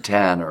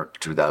 2010 or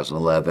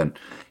 2011,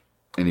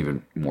 and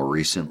even more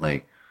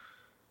recently,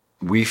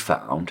 we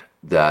found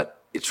that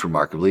it's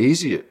remarkably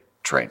easy to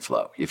train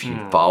flow. If you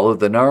follow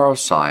the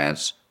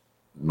neuroscience,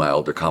 my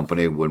older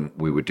company, when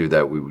we would do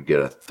that, we would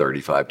get a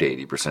 35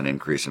 to 80%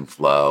 increase in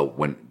flow.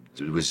 When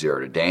it was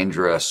 0 to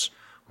dangerous,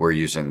 we're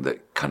using the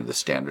kind of the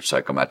standard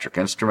psychometric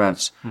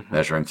instruments,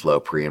 measuring flow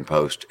pre and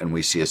post, and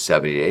we see a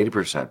 70 to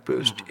 80%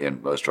 boost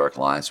in most of our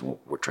clients.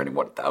 We're training,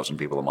 1,000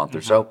 people a month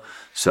or so.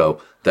 So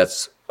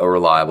that's a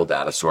reliable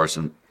data source,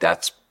 and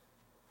that's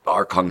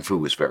our Kung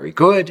Fu is very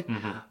good,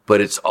 but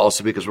it's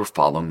also because we're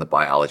following the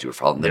biology. We're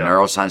following the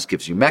neuroscience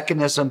gives you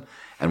mechanism,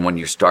 and when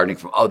you're starting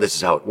from, this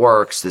is how it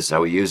works, this is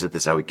how we use it,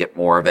 this is how we get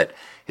more of it,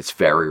 it's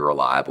very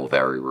reliable,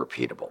 very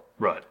repeatable.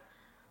 Right.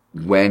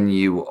 When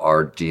you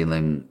are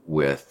dealing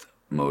with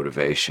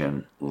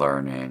motivation,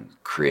 learning,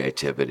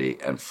 creativity,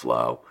 and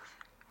flow,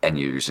 and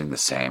you're using the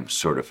same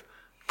sort of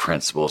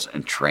principles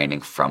and training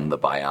from the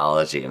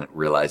biology and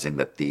realizing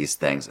that these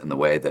things and the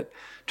way that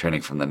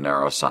training from the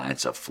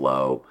neuroscience of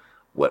flow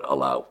would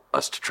allow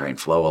us to train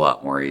flow a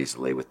lot more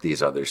easily with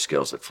these other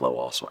skills that flow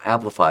also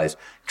amplifies,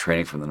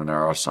 training from the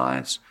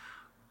neuroscience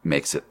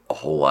makes it a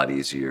whole lot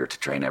easier to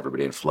train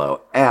everybody in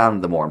flow.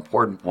 And the more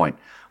important point,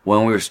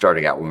 when we were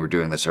starting out, when we were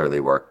doing this early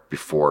work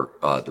before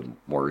the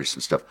more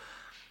recent stuff,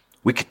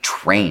 we could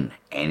train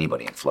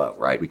anybody in flow,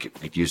 right? We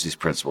could use these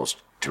principles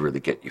to really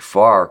get you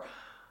far.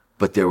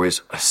 but there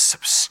was a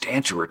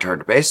substantial return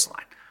to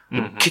baseline. It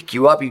would kick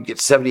you up, you'd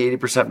get 70,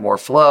 80% more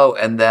flow,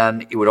 and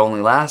then it would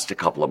only last a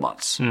couple of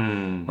months,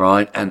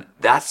 right? And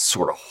that's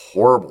sort of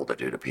horrible to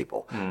do to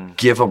people.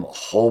 Give them a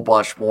whole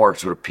bunch more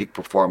sort of peak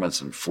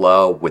performance and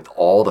flow with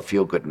all the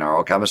feel-good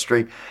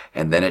neurochemistry,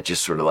 and then it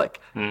just sort of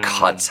like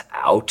cuts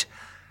out.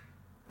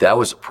 That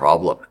was a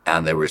problem,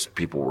 and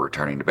people were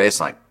returning to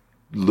baseline.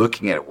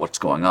 Looking at what's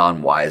going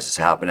on, why is this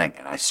happening?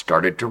 And I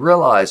started to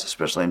realize,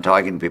 especially in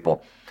talking to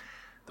people,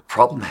 the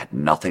problem had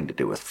nothing to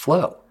do with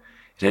flow.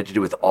 It had to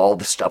do with all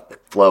the stuff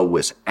that flow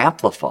was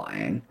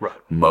amplifying,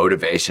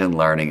 motivation,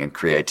 learning, and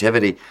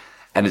creativity.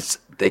 And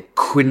they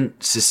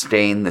couldn't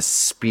sustain the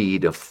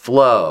speed of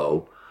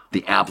flow,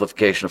 the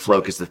amplification of flow,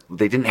 because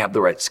they didn't have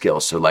the right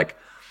skills. So like,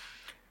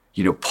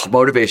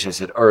 motivation, I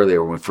said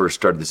earlier when we first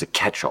started, there's a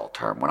catch-all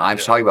term. When I'm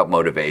talking about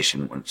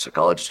motivation, when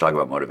psychologists talk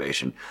about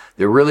motivation,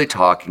 they're really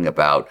talking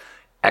about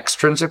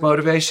extrinsic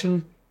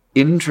motivation,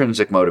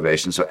 intrinsic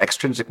motivation. So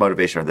extrinsic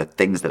motivation are the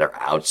things that are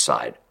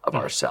outside of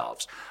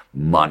ourselves.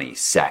 Money,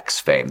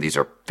 sex, fame. These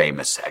are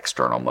famous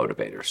external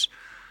motivators.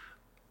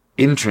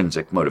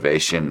 Intrinsic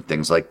motivation,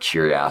 things like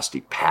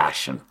curiosity,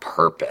 passion,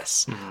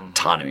 purpose,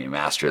 autonomy,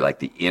 mastery, like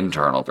the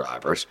internal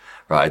drivers,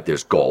 right?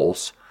 There's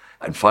goals.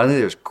 And finally,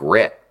 there's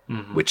grit,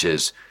 which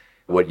is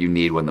what you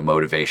need when the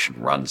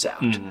motivation runs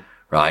out,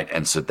 right?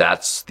 And so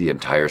that's the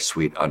entire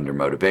suite under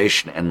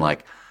motivation. And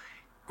like,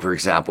 for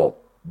example,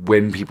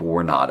 when people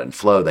were not in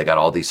flow, they got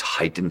all these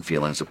heightened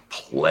feelings of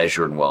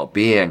pleasure and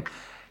well-being.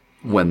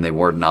 When they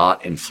were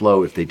not in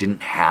flow, if they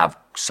didn't have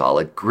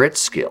solid grit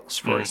skills,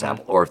 for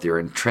example, or if their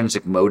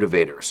intrinsic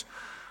motivators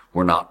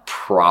were not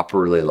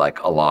properly like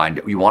aligned.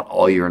 You want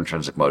all your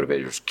intrinsic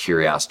motivators,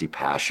 curiosity,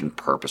 passion,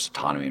 purpose,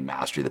 autonomy, and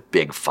mastery, the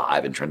big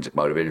 5 intrinsic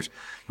motivators.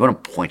 You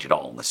want to point it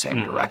all in the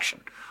same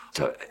direction.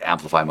 To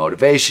amplify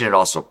motivation, it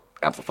also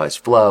amplifies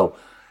flow.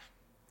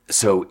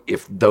 So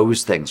if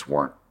those things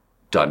weren't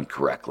done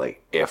correctly,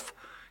 if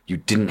you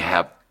didn't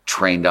have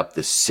trained up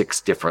the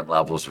 6 different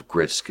levels of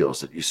grit skills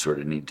that you sort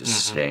of need to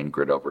sustain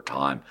grit over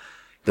time,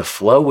 the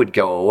flow would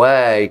go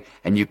away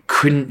and you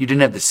didn't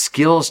have the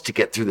skills to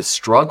get through the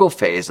struggle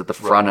phase at the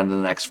front end of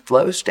the next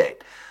flow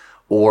state.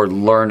 Or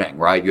learning,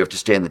 right? You have to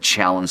stay in the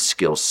challenge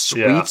skills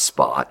sweet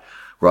spot,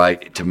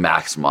 right? To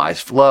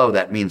maximize flow.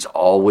 That means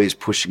always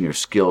pushing your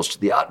skills to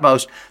the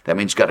utmost. That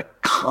means you've got to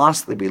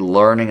constantly be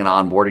learning and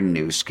onboarding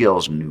new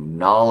skills, new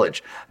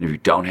knowledge. And if you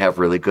don't have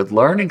really good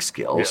learning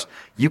skills,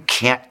 you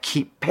can't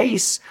keep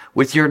pace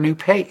with your new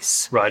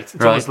pace. Right.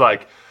 It's almost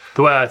like,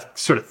 the way I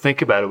sort of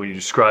think about it when you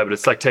describe it,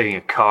 it's like taking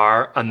a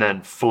car and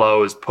then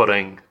flow is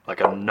putting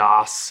like a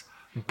NOS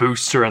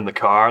booster in the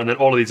car, and then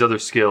all of these other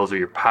skills are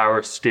your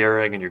power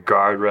steering and your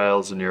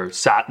guardrails and your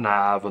sat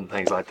nav and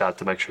things like that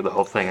to make sure the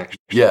whole thing actually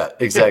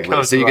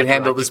exactly. So you can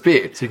handle the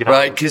speed,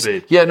 right? Because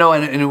and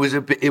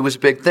it was a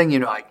big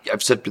thing.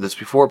 I've said this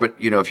before, but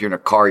if you're in a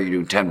car, you're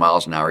doing 10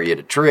 miles an hour, you hit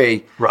a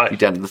tree, you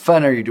dent the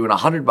fender, you're doing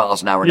 100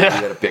 miles an hour, now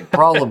you got a big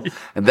problem.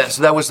 And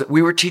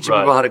we were teaching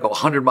people how to go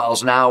 100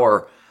 miles an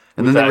hour.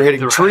 And then they were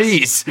hitting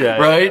trees,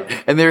 right?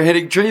 Yeah. And they were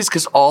hitting trees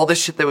because all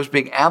this shit that was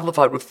being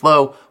amplified with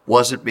flow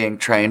wasn't being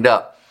trained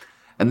up.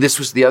 And this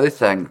was the other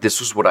thing. This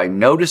was what I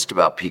noticed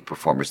about peak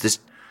performers.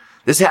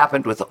 This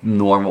happened with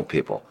normal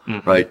people,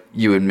 right?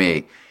 You and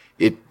me.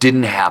 It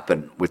didn't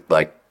happen with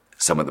like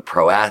some of the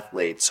pro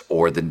athletes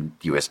or the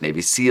U.S.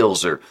 Navy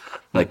SEALs or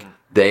like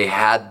they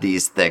had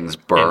these things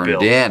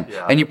burned in.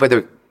 Yeah. And by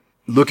the way,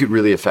 look at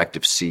really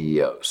effective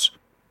CEOs.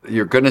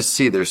 You're going to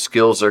see their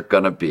skills are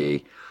going to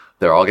be,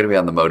 they're all going to be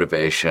on the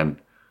motivation,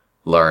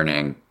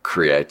 learning,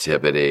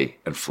 creativity,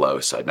 and flow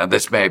side. Now,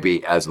 this may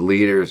be as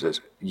leaders, as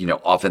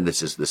often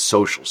this is the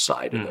social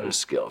side of those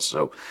skills.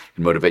 So you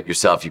can motivate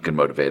yourself, you can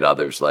motivate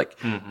others. Like,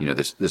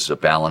 this is a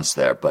balance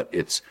there, but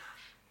it's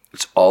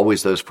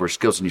always those 4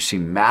 skills. And you see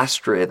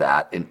mastery of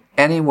that in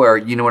anywhere.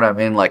 You know what I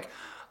mean? Like,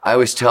 I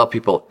always tell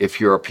people, if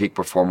you're a peak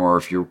performer or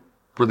if you're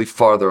really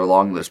farther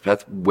along this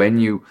path,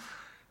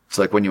 it's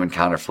like when you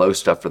encounter flow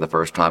stuff for the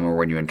first time or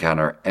when you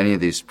encounter any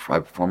of these high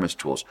performance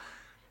tools,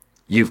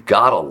 you've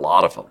got a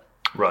lot of them,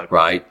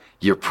 right?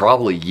 You're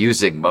probably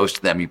using most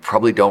of them. You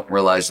probably don't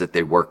realize that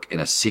they work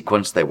in a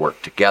sequence. They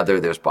work together.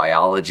 There's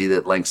biology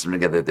that links them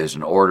together. There's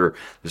an order.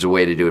 There's a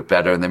way to do it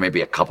better. And there may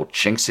be a couple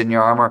chinks in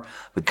your armor.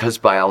 Because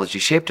biology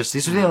shaped us,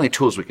 these are the only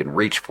tools we can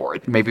reach for.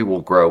 Maybe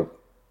we'll grow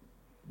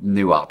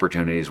new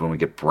opportunities when we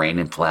get brain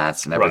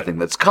implants and everything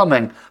that's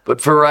coming. But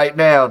for right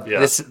now,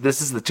 this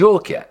is the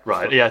toolkit.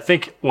 Right. Yeah, I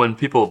think when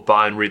people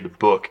buy and read the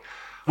book,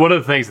 one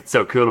of the things that's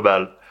so cool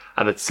about it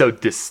and it's so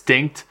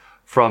distinct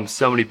from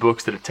so many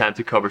books that attempt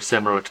to cover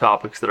similar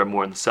topics that are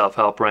more in the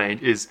self-help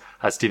range is,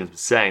 as Stephen's been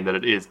saying, that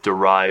it is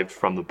derived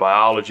from the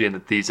biology and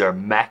that these are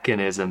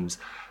mechanisms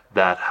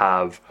that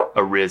have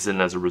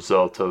arisen as a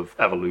result of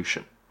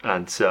evolution.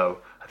 And so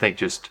I think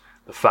just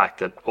the fact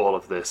that all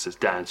of this is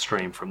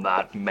downstream from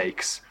that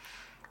makes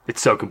it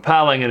so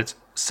compelling, and it's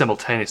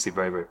simultaneously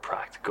very, very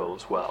practical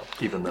as well,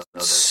 even though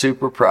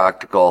super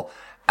practical.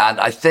 And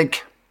I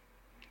think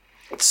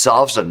it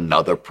solves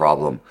another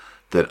problem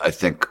that I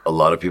think a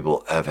lot of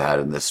people have had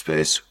in this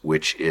space,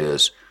 which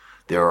is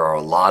there are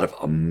a lot of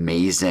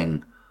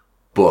amazing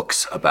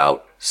books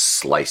about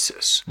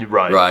slices.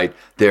 Right.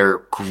 There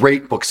are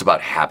great books about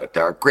habit.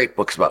 There are great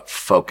books about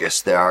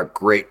focus. There are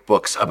great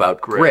books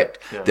about grit.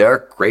 Yeah. There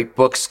are great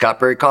books. Scott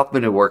Barry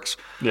Kaufman, who works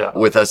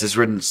with us, has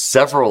written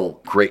several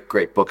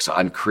great books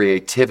on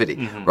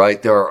creativity,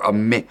 right? There are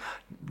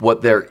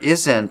what there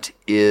isn't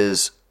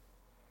is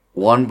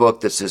one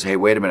book that says, hey,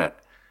 wait a minute.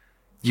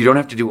 You don't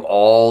have to do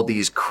all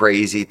these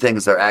crazy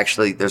things.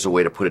 There's a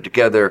way to put it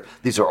together.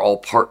 These are all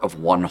part of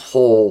one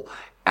whole.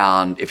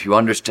 And if you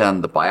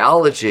understand the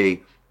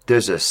biology,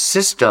 there's a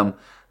system,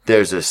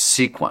 there's a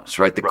sequence,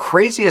 right? The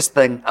craziest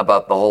thing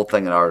about the whole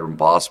thing in Art of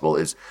Impossible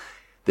is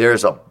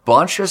there's a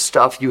bunch of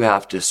stuff you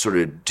have to sort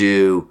of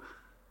do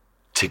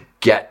to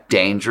get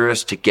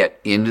dangerous, to get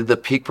into the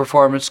peak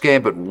performance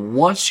game. But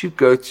once you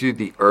go through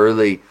the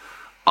early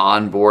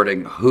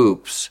onboarding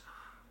hoops,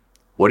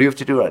 what do you have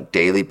to do on a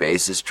daily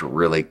basis to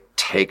really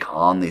take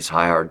on these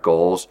high, hard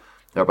goals?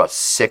 There are about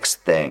 6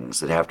 things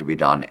that have to be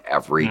done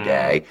every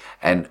day,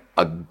 and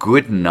a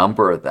good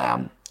number of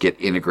them get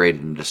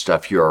integrated into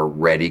stuff you're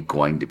already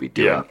going to be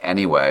doing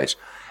anyways.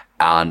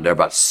 And there are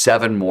about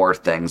 7 more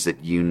things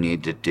that you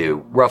need to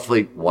do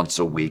roughly once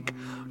a week,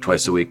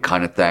 twice a week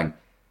kind of thing.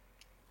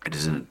 It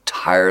is an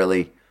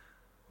entirely,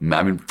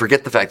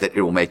 forget the fact that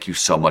it will make you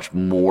so much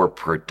more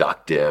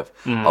productive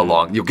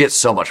you'll get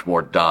so much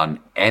more done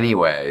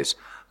anyways.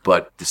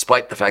 But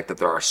despite the fact that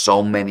there are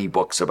so many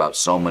books about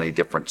so many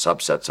different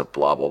subsets of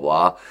blah, blah,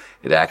 blah,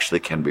 it actually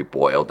can be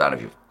boiled down.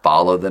 If you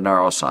follow the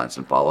neuroscience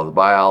and follow the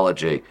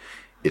biology,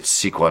 it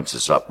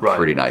sequences up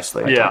pretty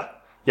nicely. Yeah,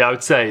 I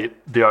would say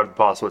The Art of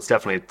Impossible,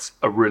 it's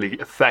a really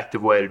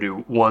effective way to do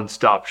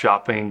one-stop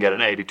shopping and get an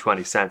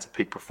 80-20 sense of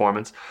peak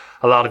performance.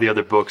 A lot of the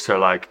other books are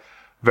like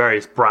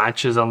various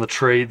branches on the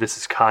tree. This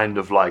is kind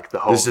of like the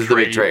whole This is the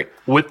big tree.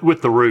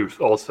 With the root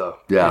also.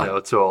 Yeah.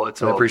 It's all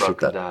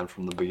broken down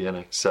from the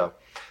beginning. So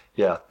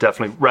yeah,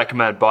 definitely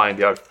recommend buying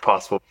The Art of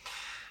Impossible.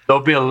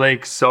 There'll be a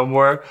link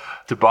somewhere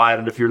to buy it.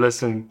 And if you're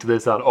listening to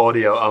this on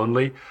audio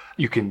only,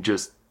 you can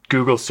just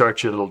Google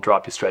search it. It'll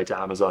drop you straight to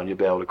Amazon. You'll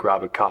be able to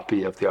grab a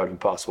copy of The Art of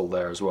Impossible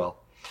there as well.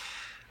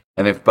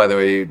 And if, by the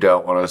way, you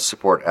don't want to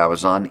support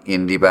Amazon,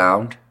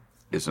 IndieBound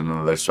is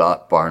another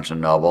spot, Barnes &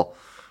 Noble.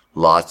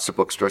 Lots of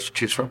bookstores to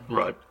choose from.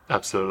 Right,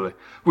 absolutely.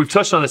 We've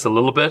touched on this a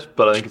little bit,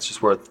 but I think it's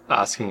just worth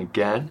asking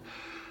again.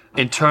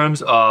 In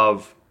terms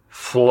of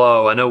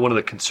flow, I know one of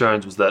the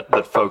concerns was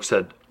that folks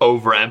had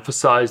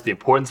overemphasized the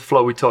importance of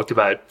flow. We talked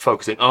about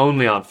focusing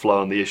only on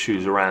flow and the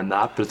issues around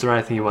that, but is there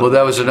anything you want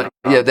to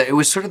it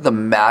was sort of the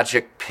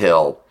magic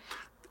pill.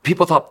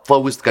 People thought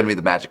flow was going to be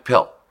the magic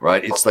pill,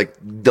 right? It's like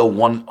the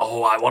one,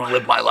 I want to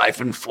live my life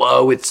in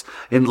flow. It's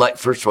in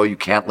first of all, you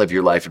can't live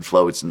your life in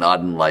flow. It's not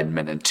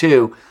enlightenment. And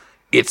 2,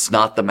 it's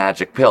not the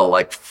magic pill.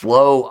 Like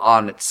flow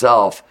on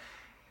itself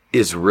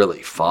is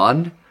really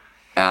fun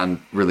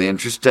and really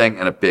interesting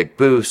and a big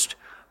boost,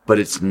 but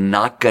it's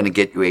not going to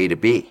get you A to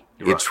B.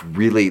 Right. It's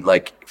really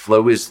like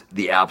flow is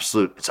the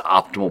absolute, it's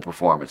optimal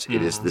performance.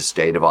 It is the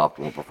state of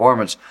optimal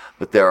performance.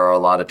 But there are a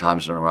lot of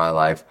times in my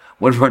life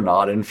when we're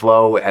not in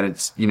flow and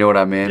it's, you know what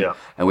I mean? Yeah.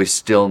 And we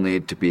still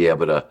need to be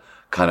able to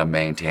kind of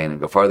maintain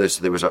and go farther.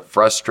 So there was a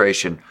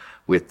frustration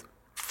with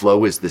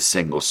flow is the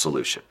single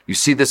solution. You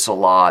see this a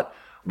lot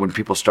when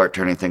people start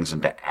turning things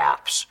into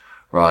apps,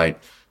 right?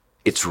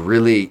 It's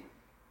really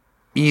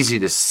easy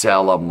to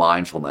sell a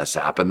mindfulness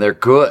app and they're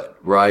good,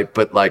 right?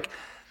 But like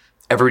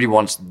everybody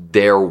wants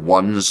their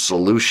one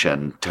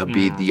solution to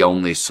be the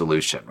only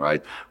solution,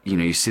 right? You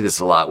know, you see this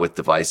a lot with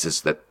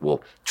devices that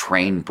will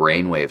train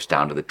brainwaves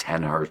down to the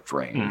 10 hertz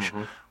range,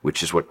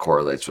 which is what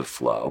correlates with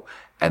flow.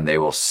 And they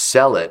will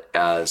sell it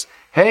as,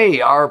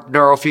 hey, our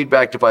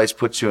neurofeedback device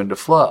puts you into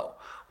flow.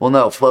 Well,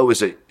 no, flow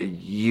is a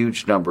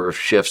huge number of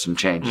shifts and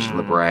changes in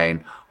the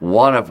brain,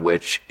 one of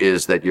which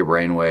is that your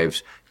brain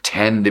waves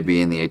tend to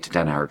be in the 8 to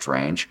 10 hertz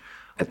range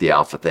at the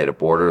alpha theta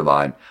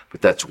borderline,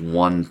 but that's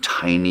one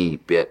tiny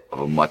bit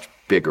of a much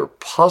bigger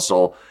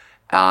puzzle.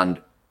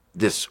 And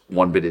this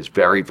one bit is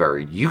very,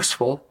 very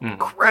useful.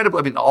 Incredible.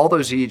 I mean, all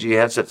those EEG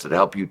headsets that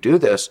help you do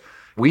this,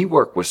 we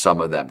work with some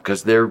of them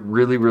because they're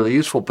really, really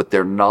useful, but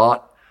they're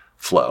not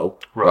flow,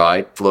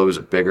 right? Flow is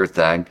a bigger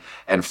thing.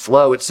 And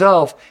flow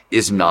itself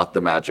is not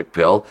the magic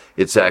pill.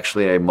 It's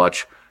actually a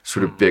much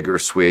sort of bigger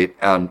suite.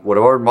 And what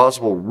Art of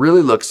Impossible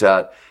really looks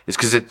at is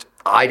because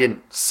I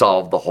didn't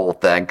solve the whole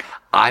thing.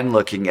 I'm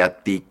looking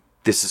at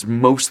this is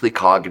mostly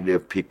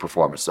cognitive peak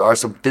performance. There are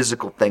some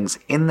physical things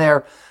in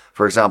there.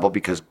 For example,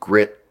 because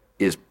grit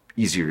is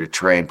easier to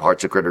train.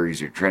 Parts of grit are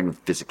easier to train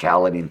with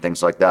physicality and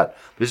things like that.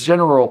 But as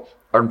general,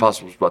 Art of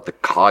Impossible is about the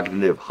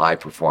cognitive high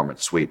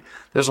performance suite.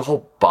 There's a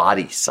whole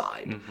body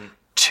side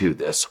to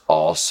this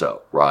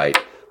also, right?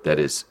 That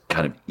is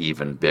kind of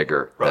even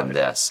bigger than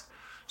this.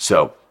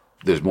 So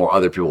there's more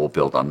other people will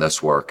build on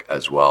this work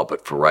as well.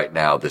 But for right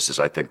now, this is,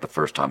 I think, the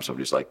first time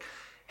somebody's like,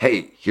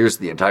 hey, here's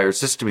the entire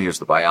system. Here's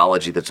the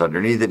biology that's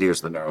underneath it.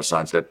 Here's the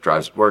neuroscience that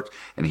drives it work.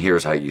 And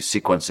here's how you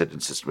sequence it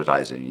and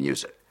systematize it and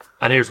use it.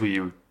 And here's what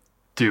you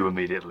do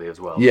immediately as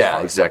well.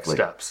 Yeah, exactly.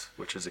 Steps,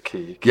 which is a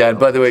key. Yeah, and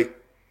by the way,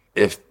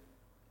 if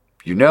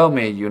you know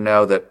me, you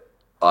know that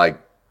I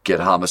get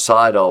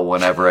homicidal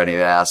whenever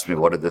anyone asks me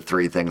what are the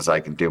 3 things I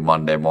can do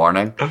Monday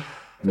morning.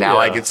 Now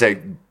I can say,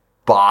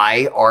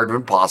 buy Art of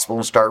Impossible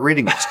and start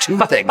reading. It's 2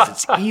 things.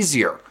 It's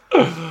easier.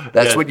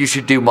 That's what you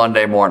should do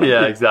Monday morning.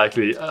 Yeah,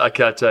 exactly. I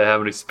can't tell you how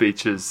many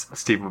speeches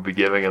Stephen would be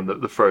giving, and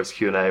the first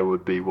Q&A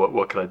would be,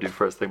 what can I do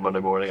first thing Monday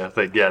morning? I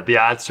think, the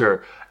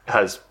answer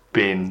has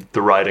been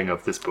the writing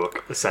of this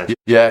book, essentially.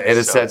 Yeah, in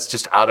a sense,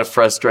 just out of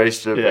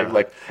frustration.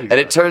 Exactly. And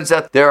it turns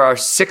out there are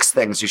 6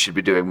 things you should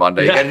be doing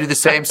Monday. You got to do the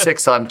same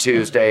 6 on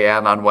Tuesday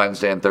and on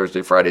Wednesday and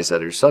Thursday, Friday,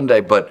 Saturday,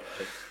 Sunday. But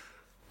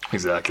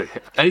exactly.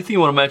 Anything you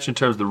want to mention in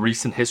terms of the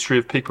recent history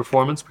of peak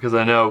performance? Because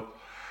I know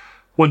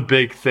one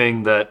big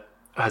thing that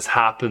has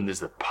happened is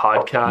that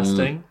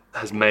podcasting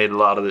has made a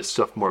lot of this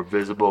stuff more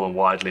visible and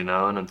widely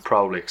known, and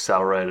probably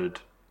accelerated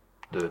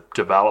the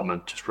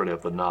development just really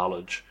of the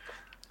knowledge.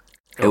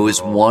 It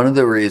was one of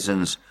the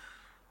reasons.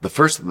 The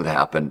first thing that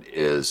happened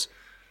is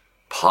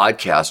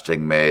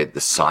podcasting made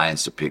the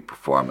science of peak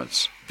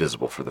performance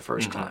visible for the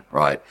first time,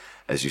 right?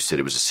 As you said,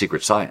 it was a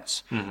secret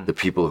science. The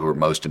people who were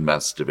most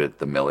invested in it,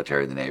 the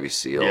military, the Navy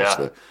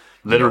SEALs,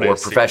 literally or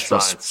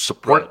professional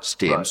support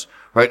teams,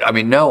 right? I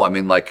mean,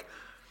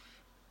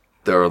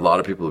 there are a lot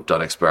of people who've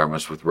done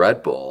experiments with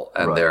Red Bull,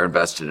 and they're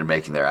invested in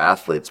making their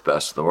athletes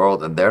best in the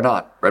world, and they're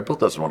not. Red Bull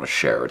doesn't want to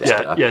share it.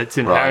 It's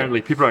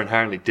inherently people are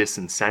inherently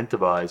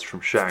disincentivized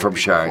from sharing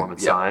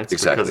performance science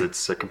because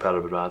it's a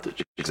competitive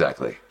advantage.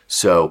 Exactly.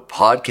 So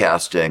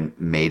podcasting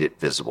made it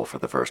visible for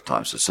the first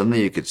time. So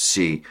suddenly you could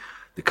see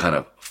the kind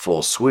of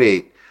full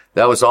suite.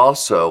 That was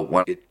also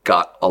when it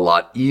got a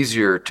lot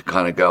easier to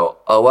kind of go,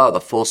 oh wow, the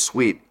full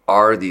suite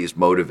are these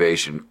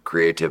motivation,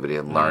 creativity,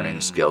 and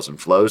learning skills and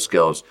flow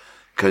skills.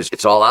 Because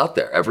it's all out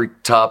there. Every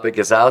topic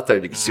is out there.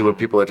 You can see what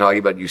people are talking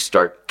about. You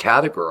start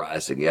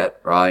categorizing it,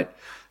 right?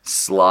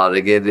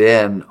 Slotting it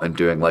in and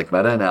doing like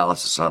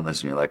meta-analysis on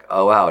this. And you're like,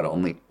 oh, wow,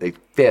 they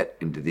fit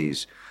into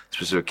these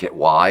specific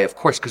why? Of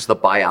course, because the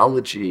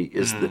biology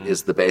is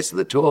the base of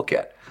the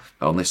toolkit.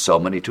 Only so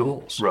many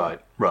tools. Right.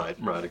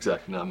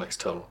 Exactly. That makes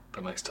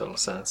total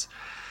sense.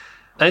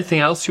 Anything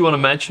else you want to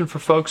mention for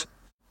folks?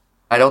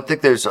 I don't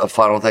think there's a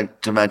final thing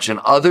to mention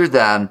other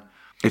than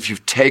if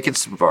you've taken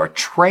some of our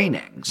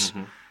trainings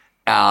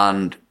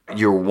and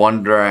you're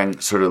wondering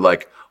sort of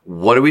like,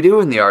 what do we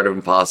do in the Art of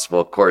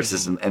Impossible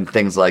courses and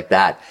things like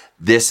that?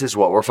 This is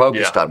what we're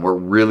focused on. We're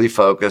really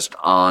focused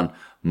on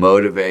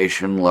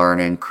motivation,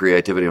 learning,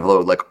 creativity, and flow,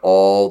 like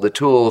all the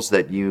tools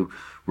that you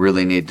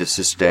really need to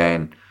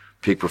sustain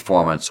peak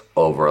performance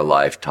over a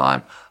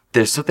lifetime.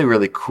 There's something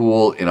really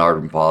cool in Art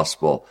of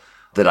Impossible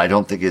that I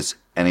don't think is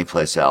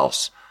anyplace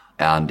else.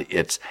 And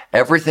it's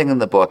everything in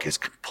the book is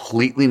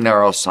completely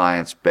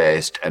neuroscience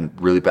based and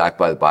really backed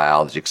by the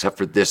biology, except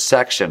for this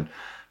section,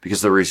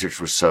 because the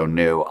research was so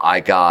new. I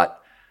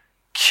got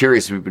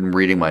curious. We've been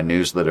reading my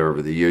newsletter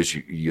over the years.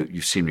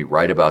 You've seen me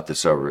write about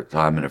this over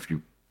time. And if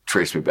you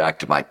trace me back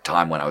to my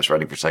time when I was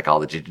writing for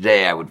Psychology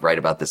Today, I would write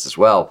about this as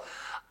well.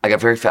 I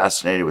got very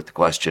fascinated with the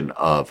question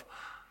of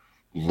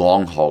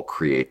long haul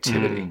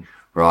creativity,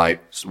 right?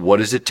 So what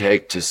does it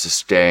take to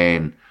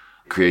sustain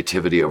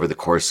creativity over the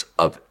course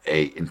of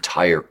an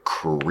entire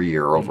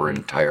career, over an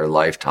entire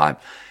lifetime?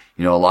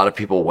 You know, a lot of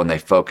people, when they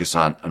focus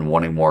on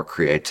wanting more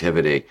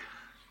creativity,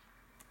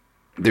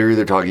 they're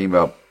either talking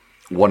about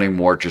wanting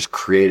more just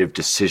creative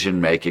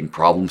decision-making,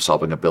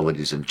 problem-solving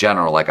abilities in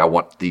general, like I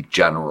want the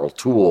general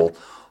tool,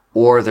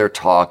 or they're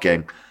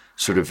talking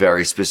sort of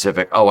very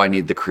specific, oh, I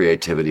need the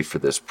creativity for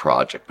this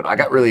project. But I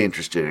got really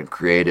interested in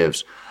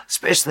creatives,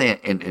 especially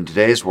in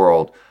today's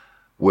world,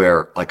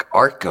 where like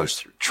art goes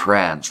through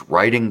trends,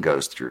 writing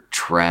goes through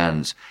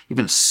trends,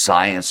 even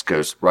science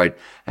goes, right,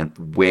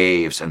 and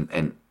waves.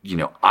 And you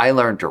know, I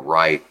learned to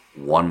write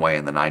one way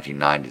in the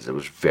 1990s. It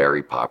was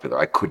very popular.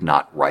 I could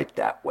not write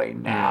that way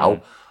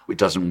now. It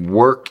doesn't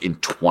work in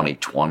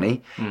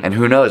 2020. And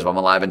who knows, if I'm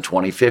alive in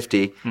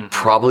 2050,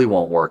 probably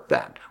won't work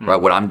then, right?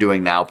 What I'm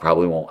doing now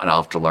probably won't, and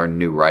I'll have to learn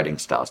new writing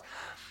styles.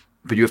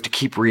 But you have to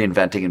keep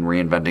reinventing and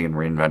reinventing and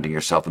reinventing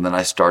yourself. And then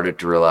I started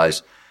to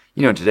realize,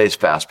 you know, in today's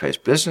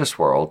fast-paced business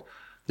world,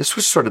 this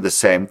was sort of the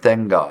same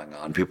thing going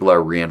on. People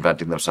are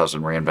reinventing themselves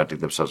and reinventing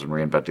themselves and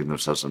reinventing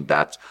themselves, and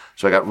that's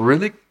so I got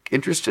really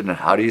interested in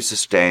how do you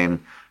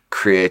sustain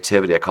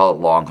creativity. I call it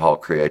long-haul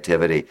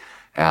creativity,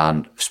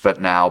 and spent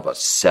now about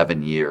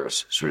 7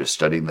 years sort of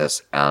studying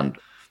this. And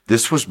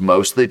this was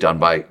mostly done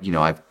by, you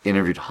know, I've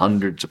interviewed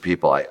hundreds of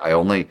people.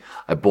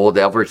 I boiled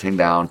everything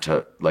down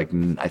to like,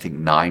 I think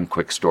 9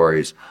 quick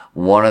stories.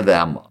 One of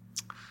them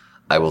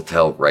I will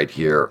tell right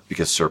here,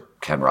 because Sir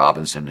Ken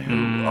Robinson,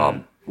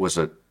 who was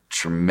a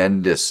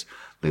tremendously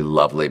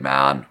lovely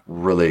man,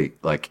 really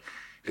like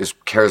as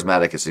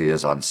charismatic as he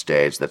is on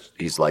stage, that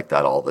he's like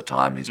that all the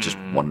time. He's just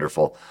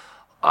wonderful.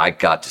 I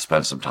got to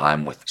spend some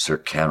time with Sir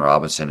Ken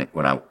Robinson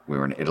when we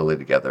were in Italy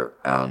together,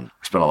 and we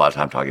spent a lot of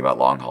time talking about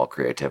long haul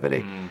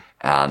creativity.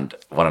 And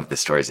one of the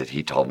stories that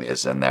he told me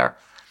is in there.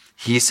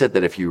 He said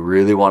that if you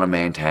really want to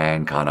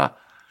maintain kind of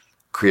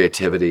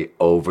creativity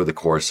over the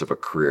course of a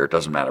career, it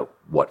doesn't matter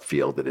what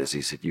field it is.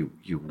 He said you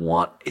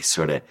want a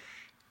sort of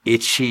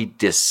itchy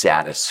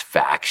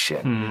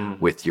dissatisfaction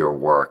with your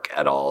work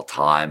at all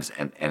times.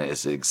 And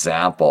as an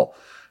example,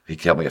 he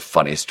told me a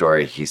funny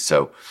story.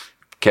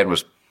 Ken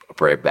was a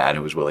brave man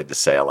who was willing to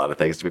say a lot of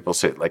things to people.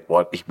 So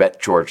he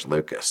met George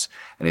Lucas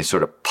and he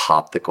sort of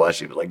popped the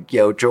question. He was like,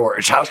 yo,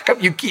 George, how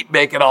come you keep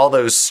making all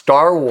those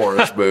Star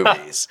Wars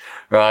movies?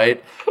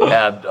 Right?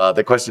 And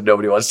the question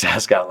nobody wants to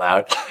ask out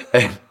loud.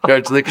 And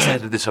George Lucas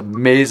had this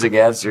amazing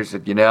answer. He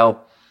said,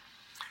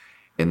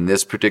 in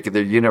this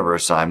particular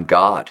universe, I'm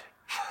God.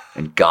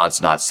 And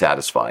God's not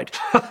satisfied.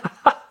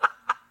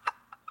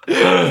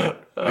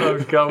 Oh,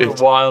 God, what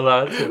a wild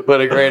answer. What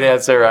a great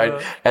answer,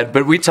 right?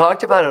 But we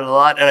talked about it a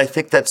lot, and I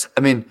think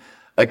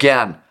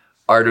again,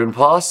 Art of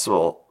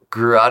Impossible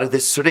grew out of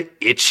this sort of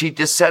itchy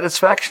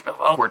dissatisfaction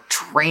of, we're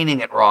training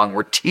it wrong,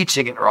 we're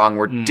teaching it wrong,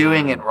 we're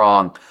doing it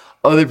wrong,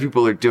 other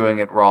people are doing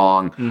it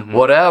wrong,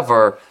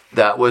 whatever.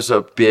 That was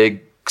a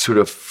big sort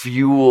of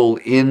fuel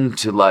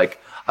into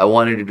I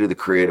wanted to do the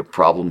creative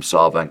problem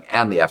solving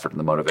and the effort and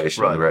the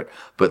motivation, right?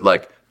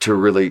 But to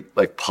really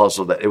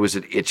puzzle that, it was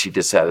an itchy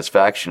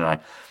dissatisfaction.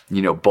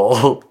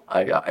 Bull,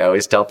 I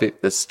always tell people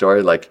this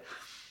story,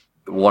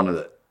 one of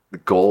the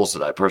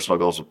personal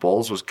goals with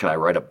Bulls was, can I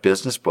write a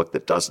business book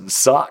that doesn't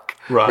suck?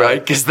 Right?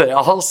 Because they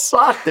all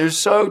suck. They're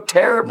so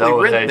terribly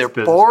written. They're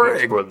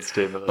boring.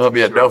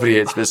 Nobody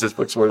hates business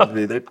books more than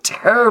me. They're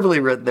terribly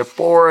written. They're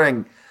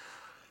boring.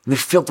 And they're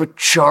filled with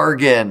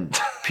jargon.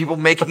 People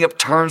making up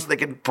terms they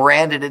can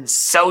brand it and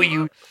sell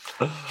you.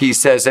 He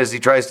says, as he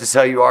tries to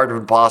sell you Art of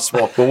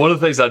Impossible. Well, one of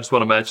the things I just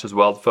want to mention as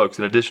well, folks,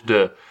 in addition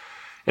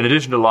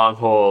to long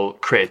haul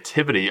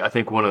creativity, I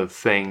think one of the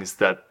things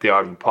that the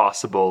Art of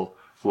Impossible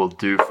will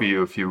do for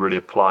you if you really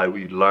apply what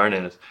you learn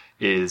in it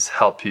is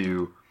help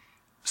you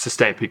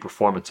sustain peak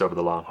performance over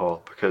the long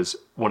haul. Because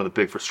one of the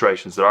big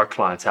frustrations that our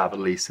clients have, at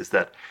least, is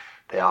that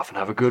they often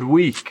have a good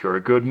week or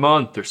a good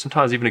month or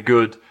sometimes even a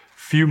good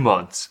few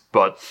months,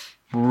 but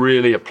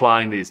really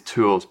applying these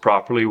tools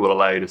properly will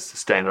allow you to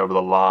sustain it over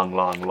the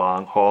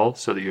long haul,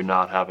 so that you're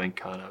not having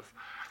kind of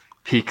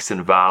peaks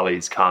and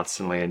valleys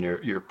constantly, and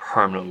you're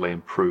permanently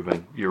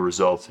improving your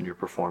results and your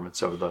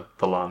performance over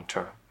the long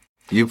term.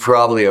 You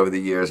probably over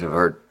the years have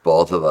heard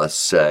both of us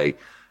say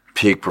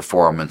peak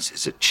performance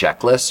is a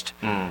checklist,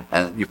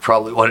 and you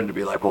probably wanted to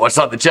be like, well, what's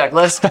on the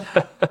checklist?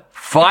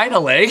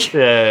 Finally.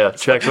 Yeah,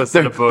 checklist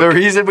in a book. The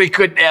reason we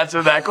couldn't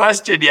answer that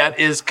question yet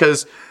is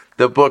because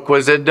the book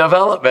was in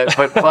development,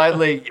 but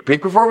finally,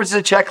 peak performance is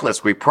a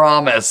checklist, we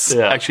promise.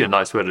 Yeah, actually a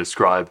nice way to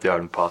describe the Art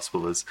of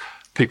Impossible is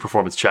peak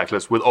performance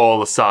checklist with all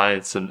the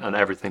science and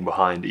everything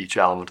behind each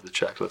element of the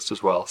checklist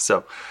as well.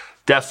 So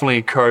definitely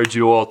encourage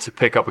you all to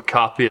pick up a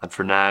copy. And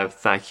for now,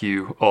 thank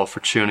you all for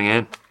tuning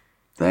in.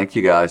 Thank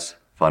you, guys.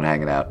 Fun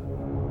hanging out.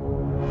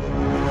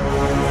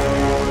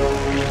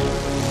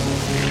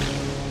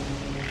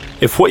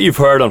 If what you've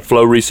heard on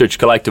Flow Research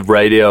Collective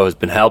Radio has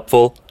been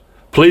helpful,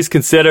 please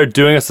consider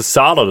doing us a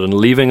solid and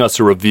leaving us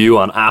a review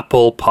on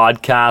Apple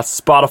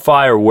Podcasts,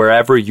 Spotify, or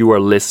wherever you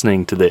are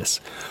listening to this.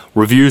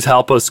 Reviews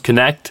help us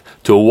connect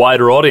to a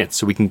wider audience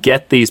so we can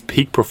get these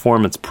peak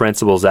performance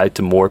principles out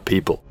to more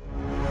people.